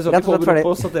 Altså vi skal ikke påbruke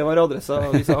på oss at det var adressa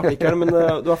av disse artiklene, men det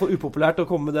var i hvert fall upopulært å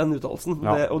komme med den uttalelsen,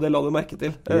 og det la du merke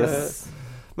til. Yes.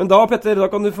 Men da, Petter, da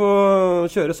kan du få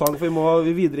kjøre sang, for vi må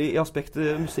videre i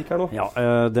aspektet musikk her nå. Ja,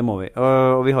 det må vi.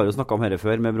 Og vi har jo snakket om dette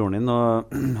før med broren din, og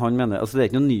han mener, altså det er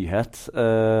ikke noen nyhet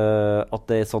at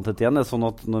det er Saint-Étienne. Det er sånn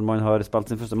at når man har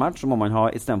spilt sin første match, så må man ha,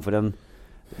 i stedet for en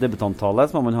debutanttale,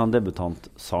 så må man ha en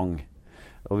debutantsang.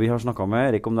 Og vi har snakket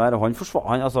med Erik om det her, og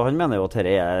han mener jo at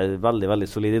dette er veldig, veldig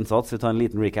solid innsats. Vi tar en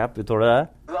liten recap, vi tåler det.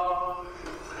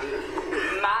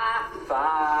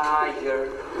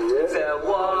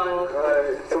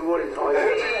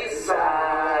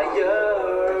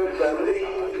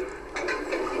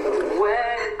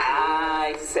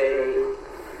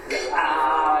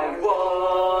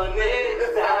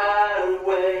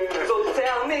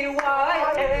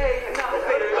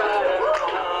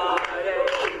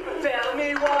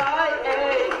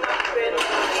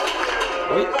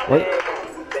 Oi.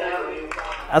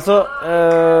 Altså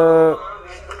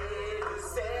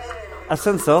jeg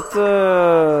senser at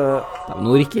nå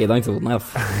rykker jeg i dansefoten her.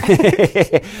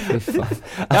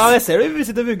 Ja, jeg ser du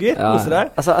sitter og vugger.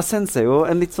 Altså, jeg senser jo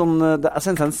en litt sånn jeg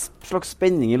senser en slags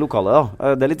spenning i lokalet da.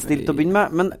 Det er litt stilt å begynne med,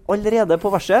 men allerede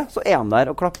på verset så er han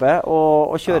der og klapper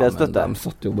og kjører støtte. De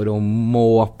satt jo bare og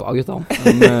måpa guttene.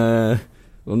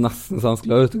 Og nesten så han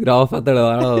skulle ha autograf etter det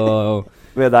der.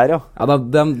 Vi er der, ja. Ja,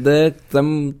 de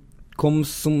kom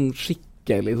som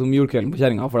skikkelig som julekvelden på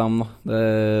kjæringa for dem. Det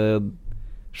er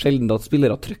sjelden at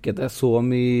spillere trykker til så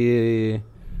mye.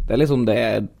 Det er liksom det.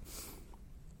 Jeg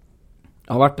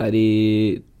har vært der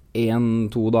i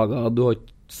 1-2 dager. Du har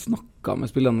ikke snakket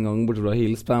med spillerne en gang, bortsett fra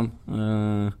Hills på dem.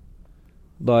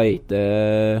 Da er ikke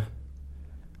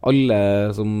alle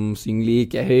som synger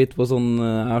like høyt på sånn.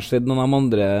 Jeg har sett noen av de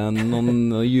andre,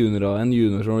 noen juniorer, en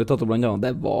junior som har tatt opp blant annet.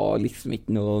 Det var liksom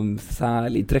ikke noe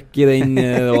særlig trøkk i den.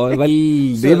 Det var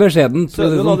veldig beskjedent. Så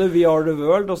du hadde We Are The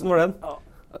World, hvordan var den?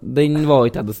 Den var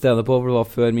ikke jeg til stede på, for det var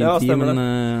før min tid, men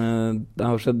jeg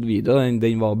har sett video,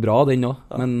 den var bra den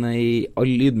også, men i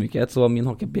all ydmykhet så var min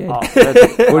hakket bedre.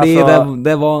 Fordi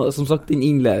det var, som sagt, den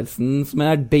innledelsen som den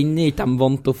er ikke de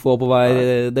vant til å få på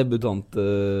hver debutant.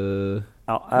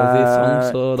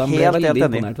 Så de ble veldig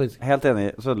imponert faktisk. Helt enig.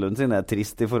 Sødlund sin er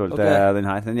trist i forhold til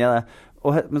den her. Den er det.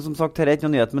 Men som sagt, det er ikke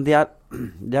noe nyhet. Men det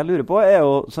jeg lurer på er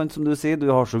jo, sånn som du sier, du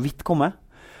har så vidt kommet.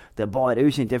 Det er bare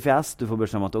ukjente fjes. Du får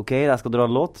beskjed om at ok, jeg skal dra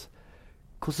en låt.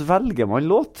 Hvordan velger man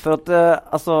låt? For at,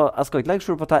 jeg skal ikke legge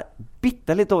skjul på at jeg er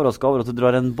bitte litt overrasket over at du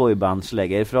drar en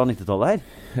boybandsleger fra 90-tallet her.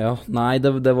 Ja, nei,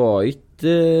 det var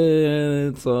ikke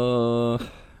så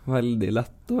veldig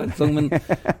lett å velge sang, men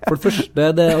for det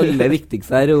første, det aller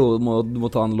viktigste her er jo du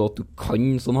må ta en låt du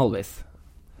kan sånn halvveis.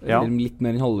 Eller litt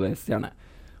mer enn halvveis, gjerne.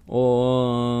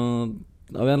 Og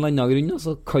av en eller annen grunn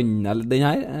så kan jeg den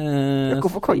her.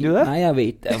 Hvorfor kan du det? Nei, jeg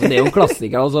vet det. Det er jo en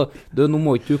klassiker. Altså, nå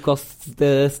må ikke du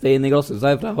kaste stein i glasset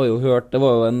her, for jeg har jo hørt, det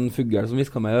var jo en fugl som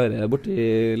visket meg i øret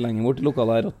lenger bort i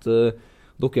lokalet her, at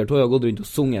dere to har gått rundt og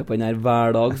sunget på den her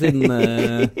hver dag siden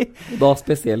da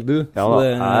spesielt du. Ja da,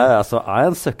 jeg er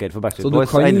en søkker for Backstreet Boys.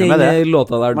 Så du kan den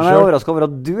låta der men jeg er overrasket over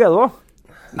at du er det også.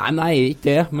 Nei, ikke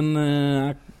det, men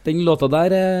den låta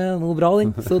der er noe bra,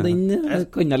 den. Så den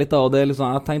kan jeg litt av det.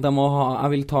 Liksom, jeg tenkte jeg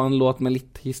vil ta en låt med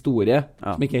litt historie,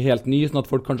 som ikke er helt ny, sånn at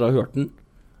folk kanskje har hørt den.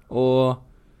 Og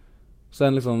så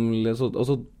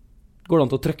går det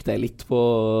an til å trykke deg litt på.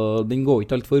 Den går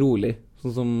ikke alt for rolig.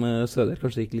 Sånn som Søder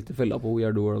kanskje gikk litt i fella på We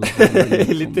Are The World.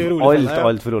 Litt rolig.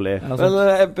 Alt for rolig. Ja,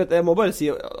 men jeg må bare si,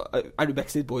 er du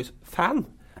Backstreet Boys-fan?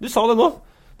 Du sa det nå.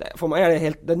 For meg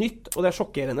er det nytt, og det er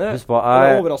sjokkerende. Det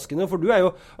er overraskende, for du er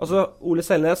jo, altså Ole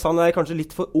Selnes, han er kanskje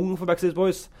litt for ung for Backstreet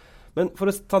Boys. Men for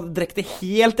å direkte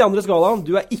helt i andre skalaen,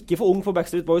 du er ikke for ung for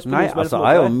Backstreet Boys. Nei, altså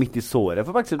jeg er jo midt i såret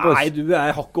for Backstreet Boys. Nei, du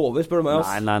er hakket over, spør du meg.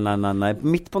 Nei.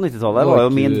 Midt på 90-tallet var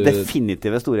jo min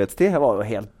definitive storhetstid. Jeg var jo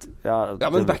helt... Ja,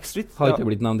 men Backstreet... Har ikke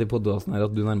blitt nevnt i podcasten her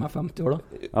at du nærmer 50 år da?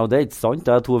 Ja, det er ikke sant,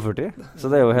 jeg er 42.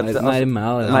 Så det er jo helt...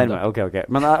 Nærmere, ok.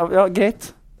 Men ja, greit.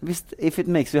 If it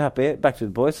makes you happy,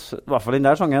 Backstreet Boys, i hvert fall den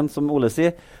der sangen, som Ole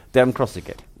sier, det er en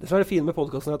klassiker. Det som er det fine med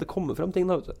podcasten er at det kommer frem ting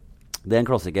da, vet du. Det er en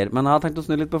klassiker, men jeg har tenkt å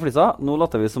snu litt på flisa. Nå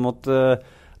later vi som at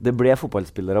det ble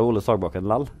fotballspiller av Ole Sagbakken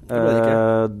lell.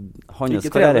 Hans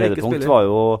Ikke karrierehøydepunkt var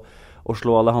jo å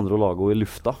slå Alejandro Lago i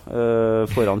lufta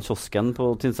foran kiosken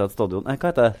på Tynset stadion. Hva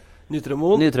heter det?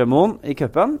 Nytrømoen i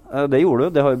cupen. Det gjorde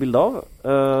du, det har jeg bilde av.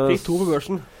 Fikk 2 på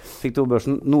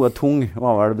børsen. Noe tung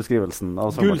var vel beskrivelsen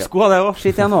av Sagbakken. Gullsko hadde jeg også.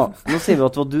 Shit igjen nå. Nå sier vi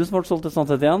at det var du som ble solgt til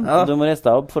Sandtet igjen. Ja. Du må reise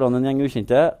deg opp foran en gjeng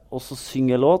ukjente og så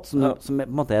synge en låt som på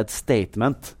en måte er et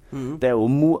statement. Det er jo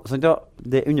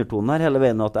det undertonen her hele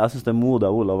veien at jeg synes det er modig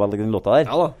av Olav å velge den låta der.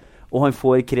 Ja da. Og han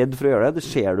får kred for å gjøre det. Det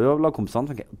ser du av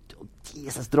lagkompisene.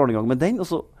 Jesus, drar han i gang med den, og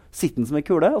så sitter han som en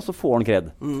kule, og så får han kred.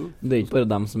 Det er ikke bare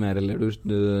dem som er, eller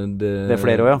det er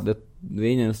flere også, ja. Vi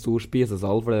er inne i en stor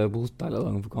spisesal, for det er på hotellet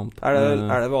dagen for kamp. Er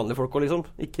det vanlige folk også, liksom?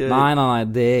 Ikke... Nei,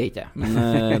 det er ikke. Men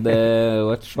det er jo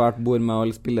et svært bord med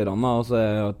alle spillerne, og så er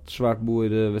det et svært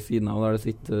bord ved siden av, der det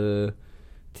sitter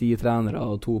 10 trenere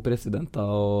og 2 presidenter,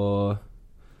 og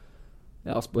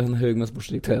en høy med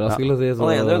sportsdirektører, skulle jeg si. Så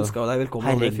det ønsket deg velkommen.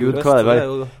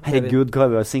 Herregud, hva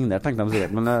vi har signert, tenkte de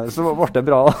sikkert. Men så ble det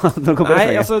bra.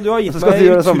 Nei, altså, du har gitt meg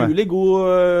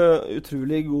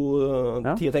utrolig god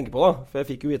tid å tenke på, da. For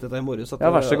jeg fikk jo vite dette i morges. Ja,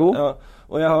 vær så god.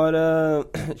 Og jeg har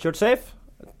kjørt safe.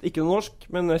 Ikke noe norsk,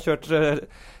 men jeg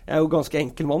er jo ganske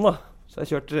enkel mann, da. Så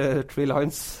jeg kjørte 3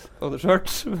 lines undershirt.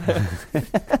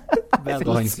 Jeg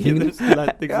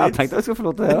tenkte jeg skulle få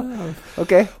lov til det,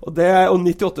 Okay. Og det er jo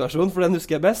 98-versjonen, for den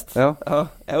husker jeg best. Ja.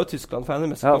 Jeg er jo Tyskland-fan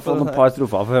i mesterskapet. Få noen par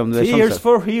strofer for om du er sjanser. Tears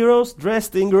for heroes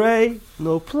dressed in grey,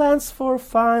 no plans for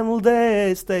final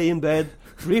day, stay in bed,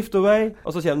 drift away.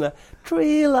 Og så kommer det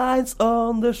 3 lines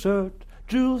on the shirt,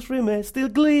 jewels remain still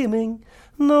gleaming,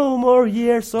 no more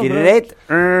years of Greit.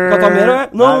 Kan ta mer,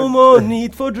 no more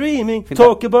need for dreaming.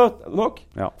 Talk about nok?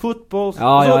 Football.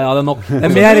 Ja, det er nok. Det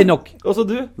er mer enn nok. Og så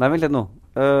du? Nei, vent litt nå.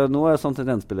 Nå er sånn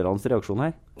tendenspillerens reaksjon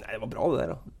her. Nei, det var bra det der,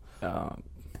 da.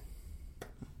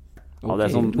 Ja, det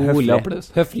er sånn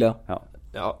høflig.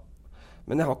 Ja.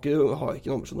 Men jeg har ikke noe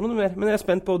ambisjoner om noe mer. Men jeg er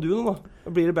spent på du nå, da.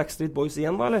 Blir det Backstreet Boys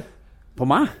igjen, da, eller? På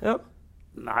meg? Ja.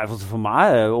 Nei, for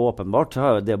meg er det åpenbart.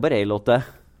 Det er bare en låt, det.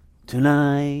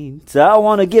 Tonight, I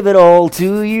wanna give it all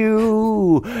to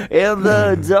you. In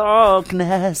the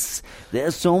darkness,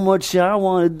 there's so much I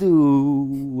wanna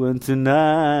do. And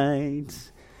tonight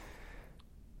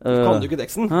kan du ikke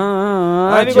teksten?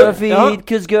 At your feet,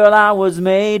 cause girl, I was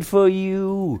made for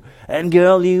you. And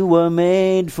girl, you were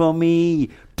made for me.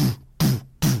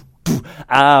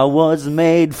 I was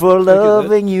made for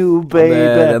loving you, baby.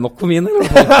 Det er nok for min, eller?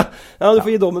 Ja, du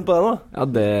får gi dommen på den, da. Ja,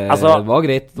 det var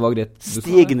greit.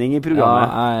 Stigning i programmet.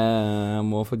 Ja, jeg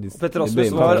må faktisk Petter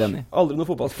Rasmus var aldri noen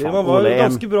fotballspiller. Man var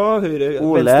ganske bra venstrekant.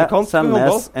 Ole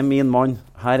Selnes er min mann.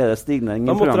 Her er det stigning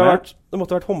i programmet. Det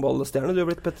måtte ha vært håndballstjerne du har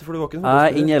blitt, Petter, for du var ikke noen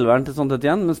fotballspiller. Jeg er inn i elveren til sånt et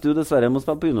igjen, mens du dessverre må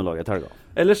spille på juniorlaget til helga.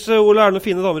 Ellers, Ole, er det noen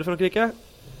fine damer i Frankrike?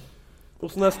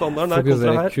 Hvordan er standarden der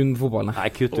kontra her? Kun fotball. Nei,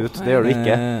 kutt ut. Det gjør du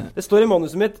ikke. Det står i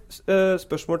manuset mitt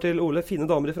spørsmål til Ole. Fine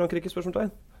damer i Frankrike?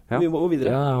 Spørsmålstegn. Vi må gå videre.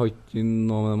 Ja, jeg har ikke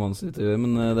noe med manuset ditt å gjøre,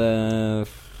 men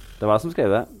det var jeg som skrev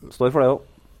det. Står for det også.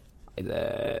 Nei,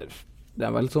 det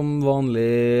er vel som vanlig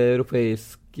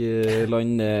europeisk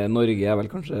land. Norge er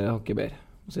vel kanskje hakket bedre,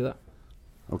 å si det.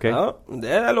 Ok. Ja,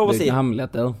 det er lov å si. Det er ikke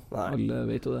hemmelighet, det da. Alle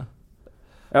vet jo det.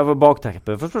 Ja, for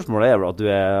bakteppet for spørsmålet er vel at du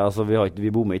er, altså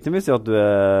vi bommer ikke når vi sier at du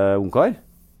er ungkar,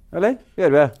 eller?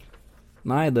 Gjør vi det?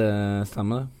 Nei, det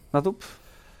stemmer det. Nettopp.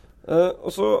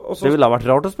 Også det ville ha vært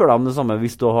rart å spørre deg om det samme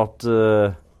hvis du har hatt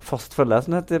fast følge,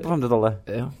 som det heter på 50-tallet.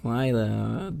 Ja, nei, det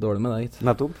er dårlig med deg.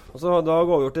 Nettopp. Og så da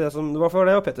går vi over til det som, det var for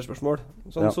det og Petters spørsmål,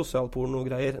 sånn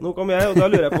sosialporno-greier. Nå kommer jeg, og da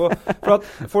lurer jeg på, for at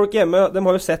folk hjemme, de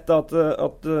har jo sett at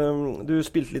du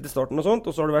spilte litt i starten og sånt,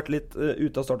 og så har du vært litt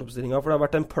ute av startoppstillingen, for det har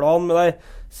vært en plan med deg,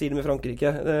 sier de med Frankrike.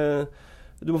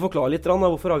 Du må forklare litt, Rann,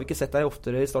 hvorfor har vi ikke sett deg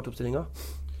oftere i startoppstillingen?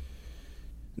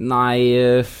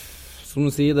 Nei, som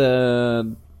du sier,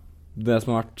 det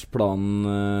som har vært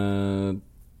planen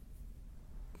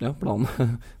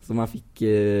som jeg fikk,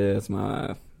 som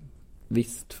jeg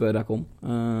visste før jeg kom,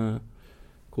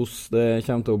 hvordan det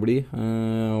kommer til å bli.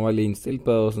 Jeg var veldig innstilt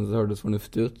på det og synes det hørtes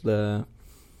fornuftig ut.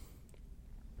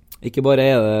 Ikke bare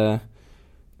er det et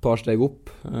par steg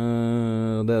opp,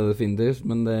 og det er det definitivt,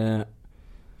 men det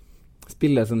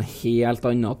spilles en helt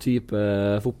annen type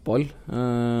fotball.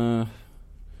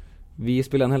 Vi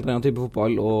spiller en helt annen type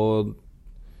fotball, og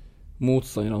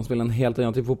motstanderne spiller en helt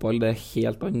annen type fotball. Det er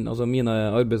helt annet. Altså mine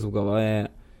arbeidsoppgaver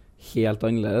er helt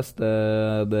annerledes. Det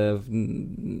er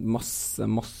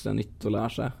masse nytt å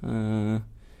lære seg.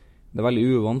 Det er veldig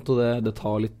uvant, og det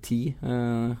tar litt tid. I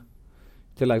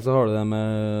tillegg så har du det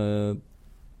med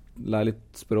lære litt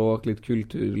språk, litt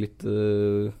kultur, litt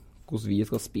hvordan vi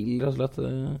skal spille, rett og slett.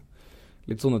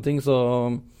 Litt sånne ting. Så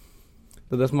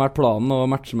Det er det som har vært planen, å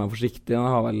matche meg forsiktig. Jeg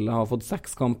har fått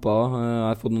 6 kamper. Jeg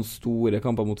har fått noen store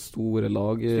kamper mot store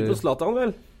lag. Spilt på Zlatan,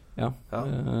 vel? Ja.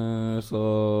 Så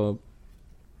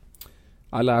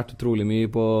jeg har lært utrolig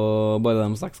mye på bare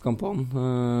de 6 kampene.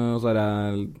 Og så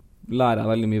lærer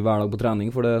jeg veldig mye hver dag på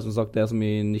trening, for det, som sagt, det er så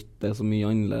mye nytt, det er så mye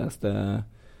annerledes, det er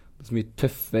så mye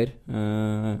tøffere.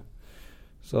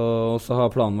 Så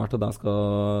har planen vært at jeg skal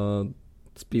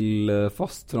spille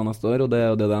fast fra neste år, og det er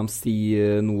jo det de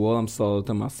sier nå, og de sa det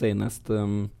til meg senest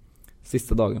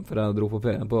siste dagen før jeg dro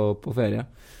på ferie.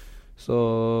 Så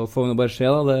får vi nå bare se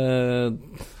da,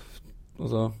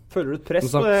 føler du et press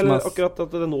på det, eller akkurat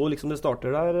at det nå liksom det starter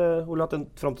der, Ole, at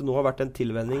frem til nå har vært en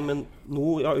tilvenning, men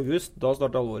nå i august, da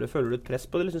starter alvoret. Føler du et press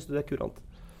på det, eller synes du det er kurant?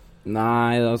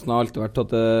 Nei, det har alltid vært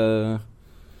at det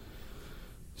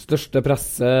største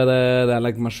presset, det jeg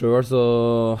legger meg selv, så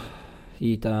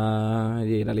gir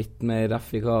jeg litt mer F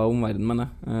i hva omverden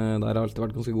mener. Der har jeg alltid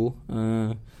vært ganske god.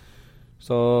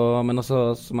 Men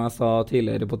altså, som jeg sa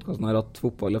tidligere i podcasten her, at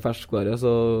fotball er ferskvare, så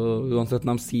uansett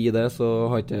når de sier det, så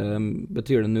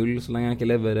betyr det null så lenge jeg ikke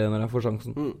leverer når jeg får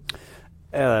sjansen.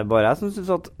 Er det bare jeg som synes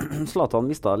at Zlatan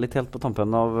mistet litt helt på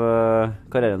tampen av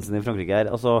karrieren sin i Frankrike her?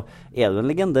 Altså, er du en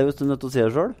legende hvis du er nødt til å si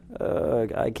det selv?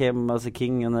 I came as a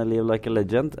king and I live like a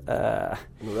legend.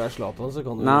 Når det er Zlatan, så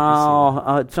kan du ikke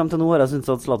si. Frem til nå har jeg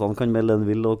syntes at Zlatan kan melde en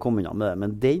vill og komme innan med det,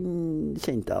 men den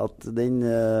kjente jeg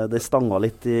at det stanga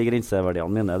litt i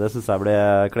grenseverdiene mine. Det synes jeg ble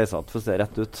klesatt, for å se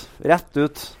rett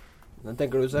ut. Men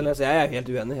tenker du selv? Jeg er helt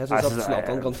uenig. Jeg synes at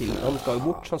Zlatan kan til. Han skal jo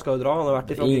bort, han skal jo dra. Han har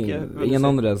vært i Frankrike. Ingen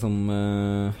andre som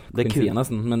kan si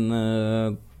nesten, men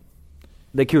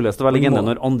det er kulest å være legende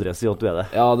når andre sier at du er det.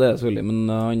 Ja, det er selvfølgelig, men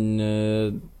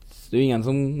det er jo ingen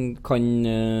som kan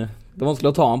det er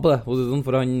vanskelig å ta han på det,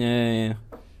 for han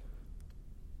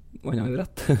har jo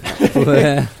rett. Da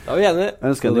er vi enige.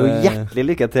 Jeg ønsker deg jo hjertelig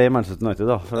lykke til i Manchester United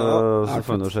da, så får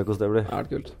vi nå se hvordan det blir. Det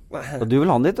er kult. Og du vil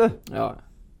ha han dit, du? Ja.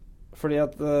 Fordi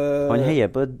at han heier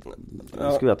på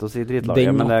skulle jeg til å si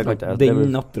dritlaget, men det kan ikke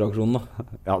den attraksjonen da.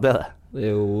 Ja, det er det. Det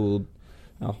er jo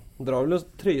drar vel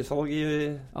trøyesalg i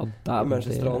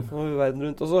Manchester og i verden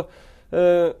rundt. Og så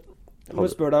må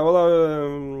jeg spørre deg da,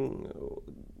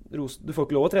 du får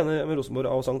ikke lov å trene med Rosenborg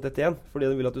av Sankt Etienne, fordi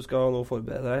de vil at du skal nå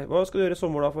forberede deg. Hva skal du gjøre i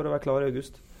sommer da for å være klar i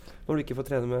august, når du ikke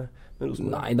får trene med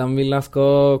Rosenborg? Nei, de vil jeg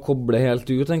skal koble helt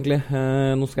ut egentlig.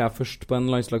 Nå skal jeg først på en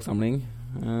landslagssamling.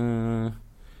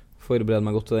 Forberede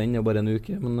meg godt til den, det er bare en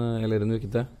uke, eller en uke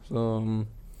til. Så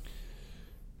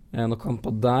er noen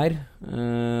kamper der.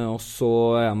 Og så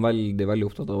er jeg veldig, veldig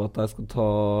opptatt av at jeg skal ta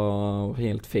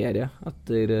helt ferie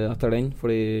etter den,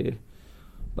 fordi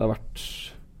det har vært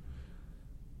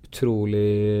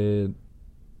utrolig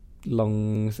lang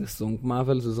sesong på meg,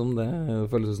 føles det som det.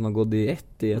 Føles som det har gått i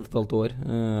 1,5 år.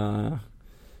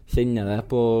 Jeg kjenner det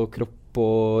på kropp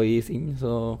og i sinn,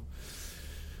 så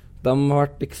de har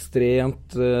vært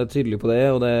ekstremt tydelige på det,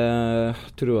 og det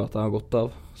tror jeg at jeg har godt av.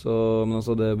 Men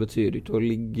altså, det betyr ikke å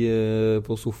ligge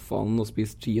på sofaen og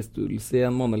spise cheese doodles i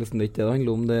en måned, liksom. Det er ikke det det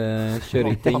handler om. Det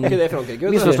kjører ikke inn. Det Frankrike,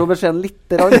 misforstår beskjeden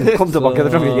litt. Kom tilbake til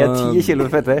Frankrike, 10 kilo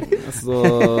fetter.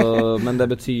 Men det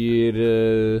betyr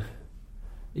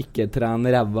ikke trene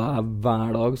ræva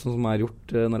hver dag, sånn som jeg har gjort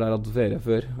når jeg har hatt ferie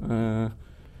før.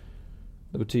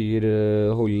 Det betyr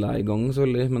holde deg i gang,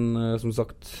 selvfølgelig, men som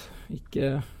sagt,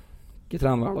 ikke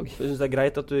trene hver dag. Du synes det er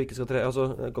greit at du ikke skal trene? Altså,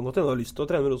 jeg kan godt hende du har lyst til å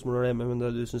trene med Rosenborg når du er hjemme, men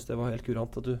du synes det var helt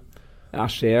kurant at du...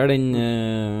 Jeg ser den...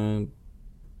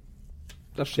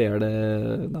 Jeg ser det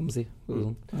de sier.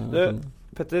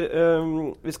 Petter,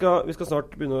 vi skal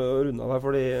snart begynne å runde av her,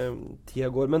 fordi tida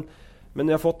går, men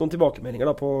jeg har fått noen tilbakemeldinger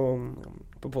da,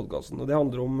 på podcasten, og det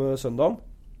handler om søndagen.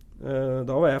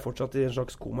 Da var jeg fortsatt i en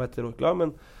slags koma etter Orkla,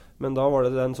 men da var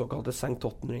det den såkalte St.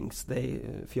 Tottenrings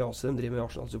Day-fjaset de driver med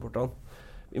Arsenal-supporterne.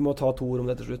 Vi må ta 2 ord om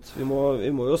det til slutt. Vi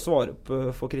må jo svare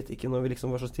for kritikken når vi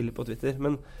liksom var så stille på Twitter.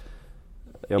 Men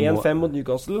 1-5 mot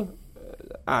Newcastle,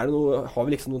 har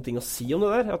vi liksom noen ting å si om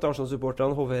det der? At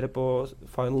Arsenal-supporterne hoverer på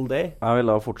final day? Jeg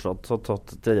ville fortsatt ha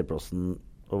tatt tredjeplassen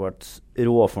og vært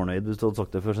råfornøyd hvis du hadde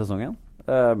sagt det før sesongen.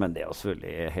 Men det er jo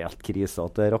selvfølgelig helt krise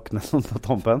at det rakner sånn på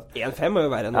tampen. 1-5 må jo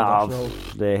være en Arsenal.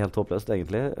 Det er helt håpløst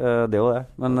egentlig. Det er jo det.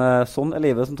 Men sånn er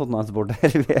livet som Tottenham-supporter.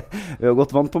 Vi er jo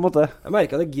godt vant på en måte. Jeg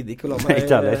merker at jeg gidder ikke å la meg...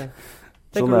 Ikke heller.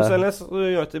 Tenker du Selnes, og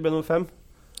United ble nummer 5?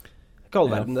 Ikke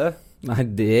all verden det. Nei,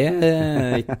 det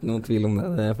er ikke noen tvil om det.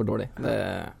 Det er for dårlig.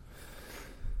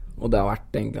 Og det har vært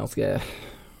egentlig ganske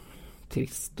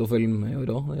trist å følge med i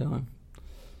år også.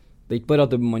 Det er ikke bare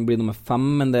at man blir nummer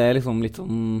 5, men det er liksom litt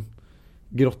sånn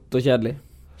grått og kjedelig.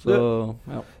 Så,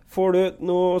 ja. Får du,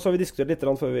 nå så har vi diskutert litt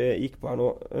før vi gikk på her nå,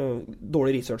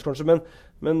 dårlig research kanskje,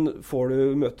 men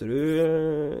møter du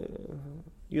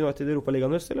United i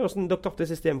Europaligaen høst, eller hvordan dere tapte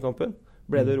siste hjemmekampen?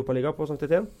 Ble det Europaliga på Sankt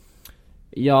Etienne?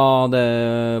 Ja, det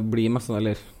blir mest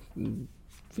eller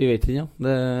vi vet ikke, ja.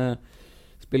 Det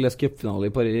spilles cupfinale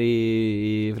i Paris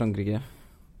i Frankrike.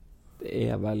 Det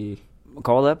vel...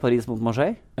 Hva var det? Paris mot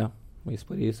Marseille? Ja, hvis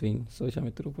Paris vinner, så kommer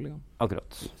vi til Europaligaen.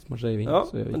 Akkurat. Hvis Marseille vinner,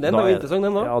 så gjør vi. Men den var jo interessant,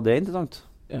 den da. Ja, det interessant.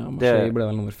 Ja, Marseille ble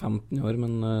vel nummer 15 i år,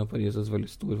 men Paris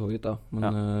selvfølgelig stor favoritt da.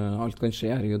 Men alt kan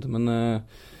skje, herregud. Men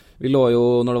vi lå jo,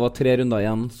 når det var 3 runder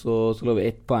igjen, så lå vi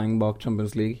 1 poeng bak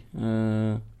Champions League.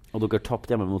 Og dere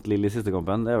tappte hjemme mot Lille i siste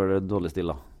kampen, det var det dårlig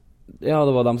still da. Ja,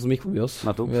 det var dem som gikk forbi oss.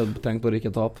 Nettopp. Vi hadde tenkt bare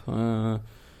ikke tap.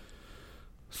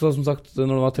 Så som sagt,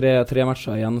 når det var 3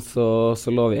 matcher igjen,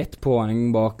 så lå vi 1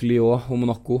 poeng bak Lyon og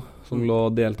Monaco, som lå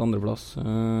delt andreplass,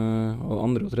 og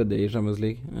andre og tredje i Champions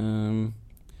League.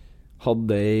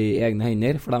 Hadde i egne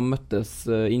hender, for de møttes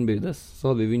innbyrdes.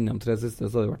 Så hadde vi vunnet de 3 siste,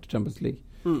 så hadde det vært Champions League.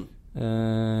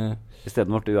 I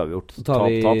stedet ble det uavgjort. Så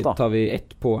tar vi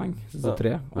 1 poeng, så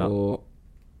 3, og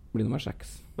blir nummer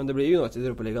 6. Men det blir United i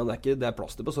Europaligaen, det er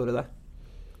plaster på såret det.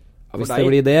 Ja, hvis det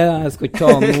blir det, jeg skal ikke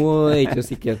ta noe, jeg er ikke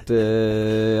sikkert,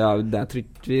 jeg tror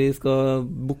ikke vi skal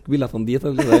booke billettene dit,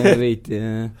 eller jeg vet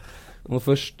ikke. Må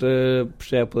først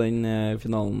se på den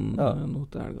finalen nå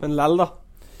til helga. Men lell da,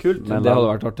 kult. Men det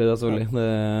hadde vært artig, det selvfølgelig.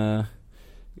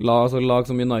 Lag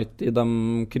som United, de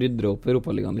krydrer opp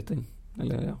Europaligaen litt.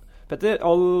 Eller, ja. Petter,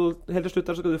 helt til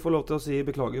slutt her så skal du få lov til å si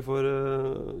beklager for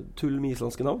tull med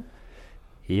islandske navn.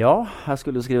 Ja, jeg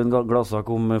skulle skrive en gladsak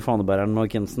om fanebæreren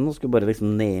Markensen, og skulle bare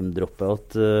liksom name-droppe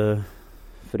at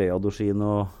Frøya Dorsin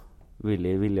og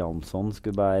Willy Williamson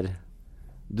skulle bære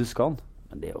Duskan.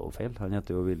 Men det er jo feil, han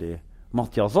heter jo Willy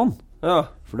Mathiasson. Ja.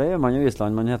 For det gjør man jo i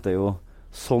Island, man heter jo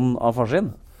Son av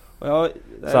farsin. Ja,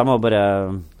 så jeg må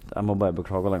bare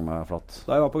beklage og legge meg flatt.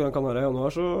 Da jeg var på Gran Canaria i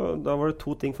januar, så da var det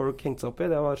 2 ting folk hengte seg opp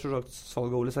i. Det var selvsagt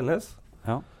salg av Ole Selnes.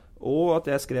 Ja. Og at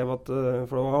jeg skrev at,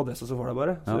 for det var adresse som var der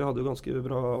bare, så vi hadde jo ganske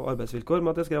bra arbeidsvilkår, men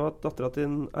at jeg skrev at datteren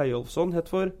til Eyolfsson het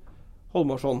for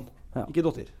Holmarsson, ikke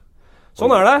dotter.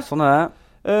 Sånn er det! Sånn er det.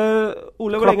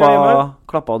 Ole, hvor lenge er hjemme?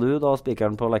 Klappa du da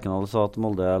spikeren på Lerkendal sa at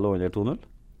Molde lå under 2-0?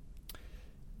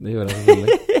 Det gjør jeg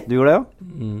selvfølgelig. Du gjorde det, ja?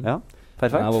 Ja,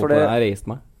 perfekt. Jeg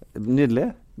reiste meg. Nydelig,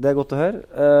 det er godt å høre.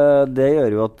 Det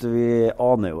gjør jo at vi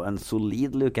aner jo en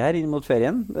solid luke her inn mot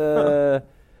ferien.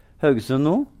 Haugesund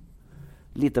nå.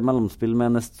 Lite mellomspill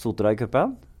med Nest Sotra i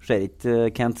cupen. Ser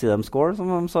ikke can't see them score, som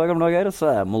de sa i gamle dager, og så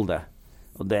er Molde.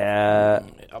 Og det...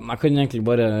 Ja, man kan egentlig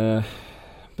bare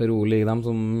berolige dem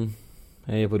som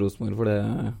er på Rosenborg, for det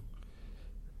er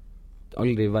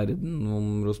aldri i verden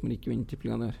om Rosenborg ikke vinner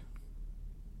tippeligaen der.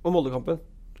 Og Molde-kampen?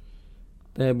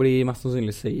 Det blir mest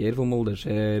sannsynlig seier, for Molde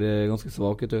ser ganske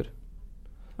svak ut her.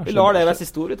 Vi lar det være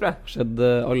siste ordet, tror jeg. Skjedde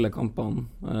alle kampene.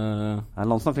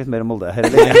 La oss snakke litt mer om Molde her.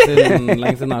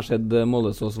 Lenge siden jeg har sett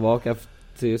Molde så svak. Jeg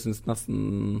synes nesten...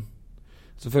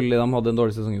 Selvfølgelig, de hadde en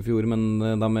dårlig sesong i fjor, men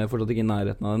de er fortsatt ikke i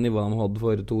nærheten av det nivået de hadde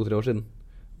for 2-3 år siden.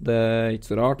 Det er ikke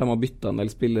så rart. De har byttet en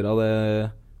del spillere, det er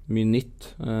mye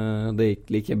nytt. Det er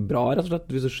ikke like bra, rett og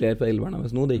slett. Hvis du ser på elverne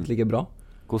hvis nå, det er ikke like bra.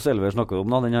 Hvordan elver snakker du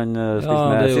om da? Den han spilte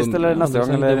med sist, eller neste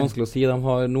gang? Det er vanskelig å si.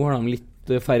 Nå har de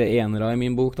litt færre enere i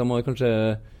min bok. De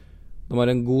har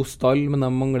en god stall, men de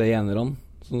mangler enerne,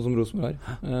 sånn som Rosenborg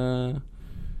har.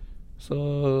 Så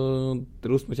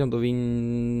Rosenborg kommer til å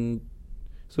vinne.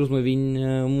 Så Rosenborg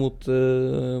vinner mot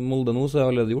Molde nå, så er det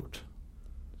allerede gjort.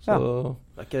 Så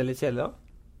Er ikke det litt kjedelig da?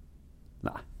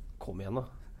 Nei. Kom igjen da.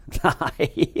 Nei.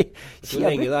 Hvor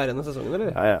lenge det er denne sesongen,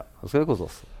 eller? Ja. Da skal vi kose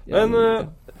oss. Men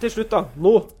til slutt da,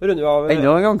 nå runder vi av.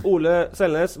 Enda en gang. Ole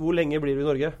Selnes, hvor lenge blir du i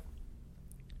Norge?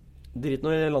 Drit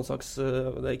nå i landslags...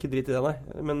 Det er ikke drit i det, nei.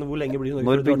 Men hvor lenge blir det?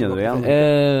 Når begynner du igjen?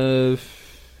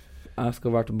 Jeg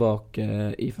skal være tilbake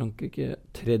i Frankrike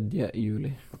 3.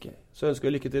 juli. Ok, så ønsker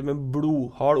jeg lykke til med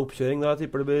blodhard oppkjøring. Da jeg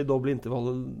tipper det blir dobbelt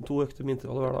intervall, 2 økter med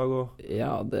intervall hver dag. Og...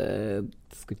 Ja, det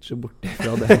skal ikke se bort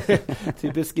fra det.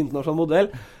 Typisk internasjonal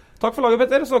modell. Takk for laget,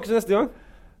 Petter. Snakkes vi neste gang.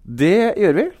 Det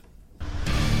gjør vi.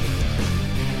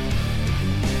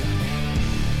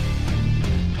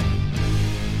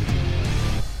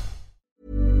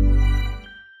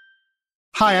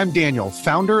 Hi, I'm Daniel,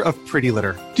 founder of Pretty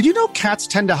Litter. Did you know cats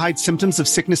tend to hide symptoms of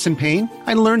sickness and pain?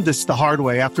 I learned this the hard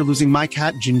way after losing my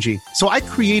cat, Gingy. So I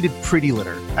created Pretty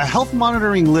Litter, a health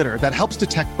monitoring litter that helps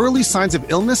detect early signs of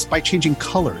illness by changing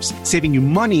colors, saving you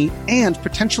money and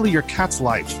potentially your cat's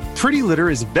life. Pretty Litter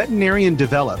is veterinarian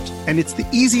developed, and it's the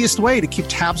easiest way to keep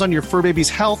tabs on your fur baby's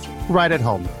health right at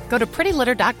home. Go to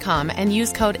prettylitter.com and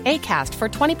use code ACAST for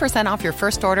 20% off your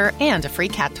first order and a free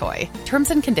cat toy.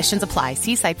 Terms and conditions apply.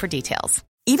 See site for details.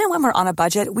 Even when we're on a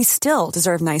budget, we still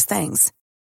deserve nice things.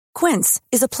 Quince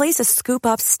is a place to scoop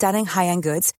up stunning high-end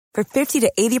goods for 50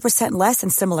 to 80% less than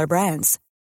similar brands.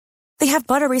 They have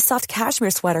buttery soft cashmere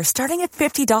sweaters starting at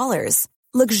 $50,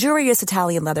 luxurious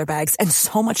Italian leather bags, and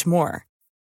so much more.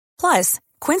 Plus,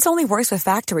 Quince only works with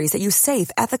factories that use safe,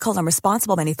 ethical, and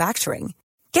responsible manufacturing.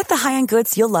 Get the high-end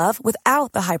goods you'll love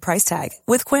without the high price tag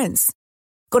with Quince.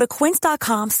 Go to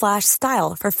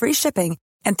quince.com/style for free shipping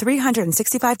and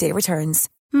 365-day returns.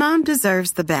 Mom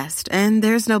deserves the best, and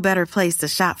there's no better place to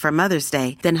shop for Mother's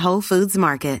Day than Whole Foods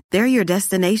Market. They're your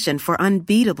destination for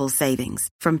unbeatable savings,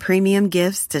 from premium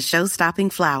gifts to show-stopping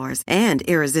flowers and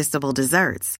irresistible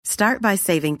desserts. Start by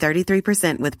saving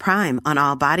 33% with Prime on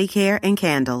all body care and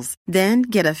candles. Then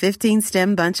get a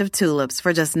 15-stem bunch of tulips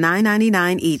for just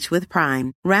 $9.99 each with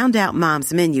Prime. Round out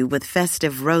Mom's menu with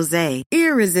festive rosé,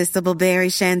 irresistible berry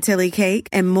chantilly cake,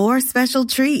 and more special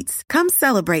treats. Come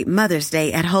celebrate Mother's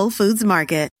Day at Whole Foods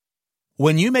Market.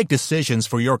 When you make decisions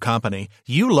for your company,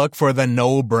 you look for the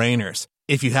no-brainers.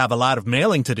 If you have a lot of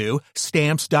mailing to do,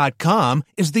 Stamps.com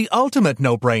is the ultimate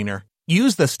no-brainer.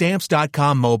 Use the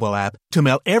Stamps.com mobile app to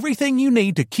mail everything you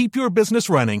need to keep your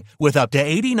business running with up to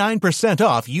 89%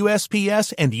 off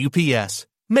USPS and UPS.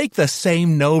 Make the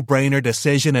same no-brainer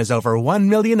decision as over 1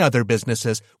 million other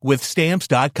businesses with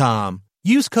Stamps.com.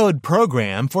 Use code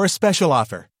PROGRAM for a special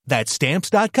offer. That's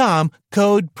Stamps.com,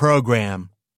 code PROGRAM.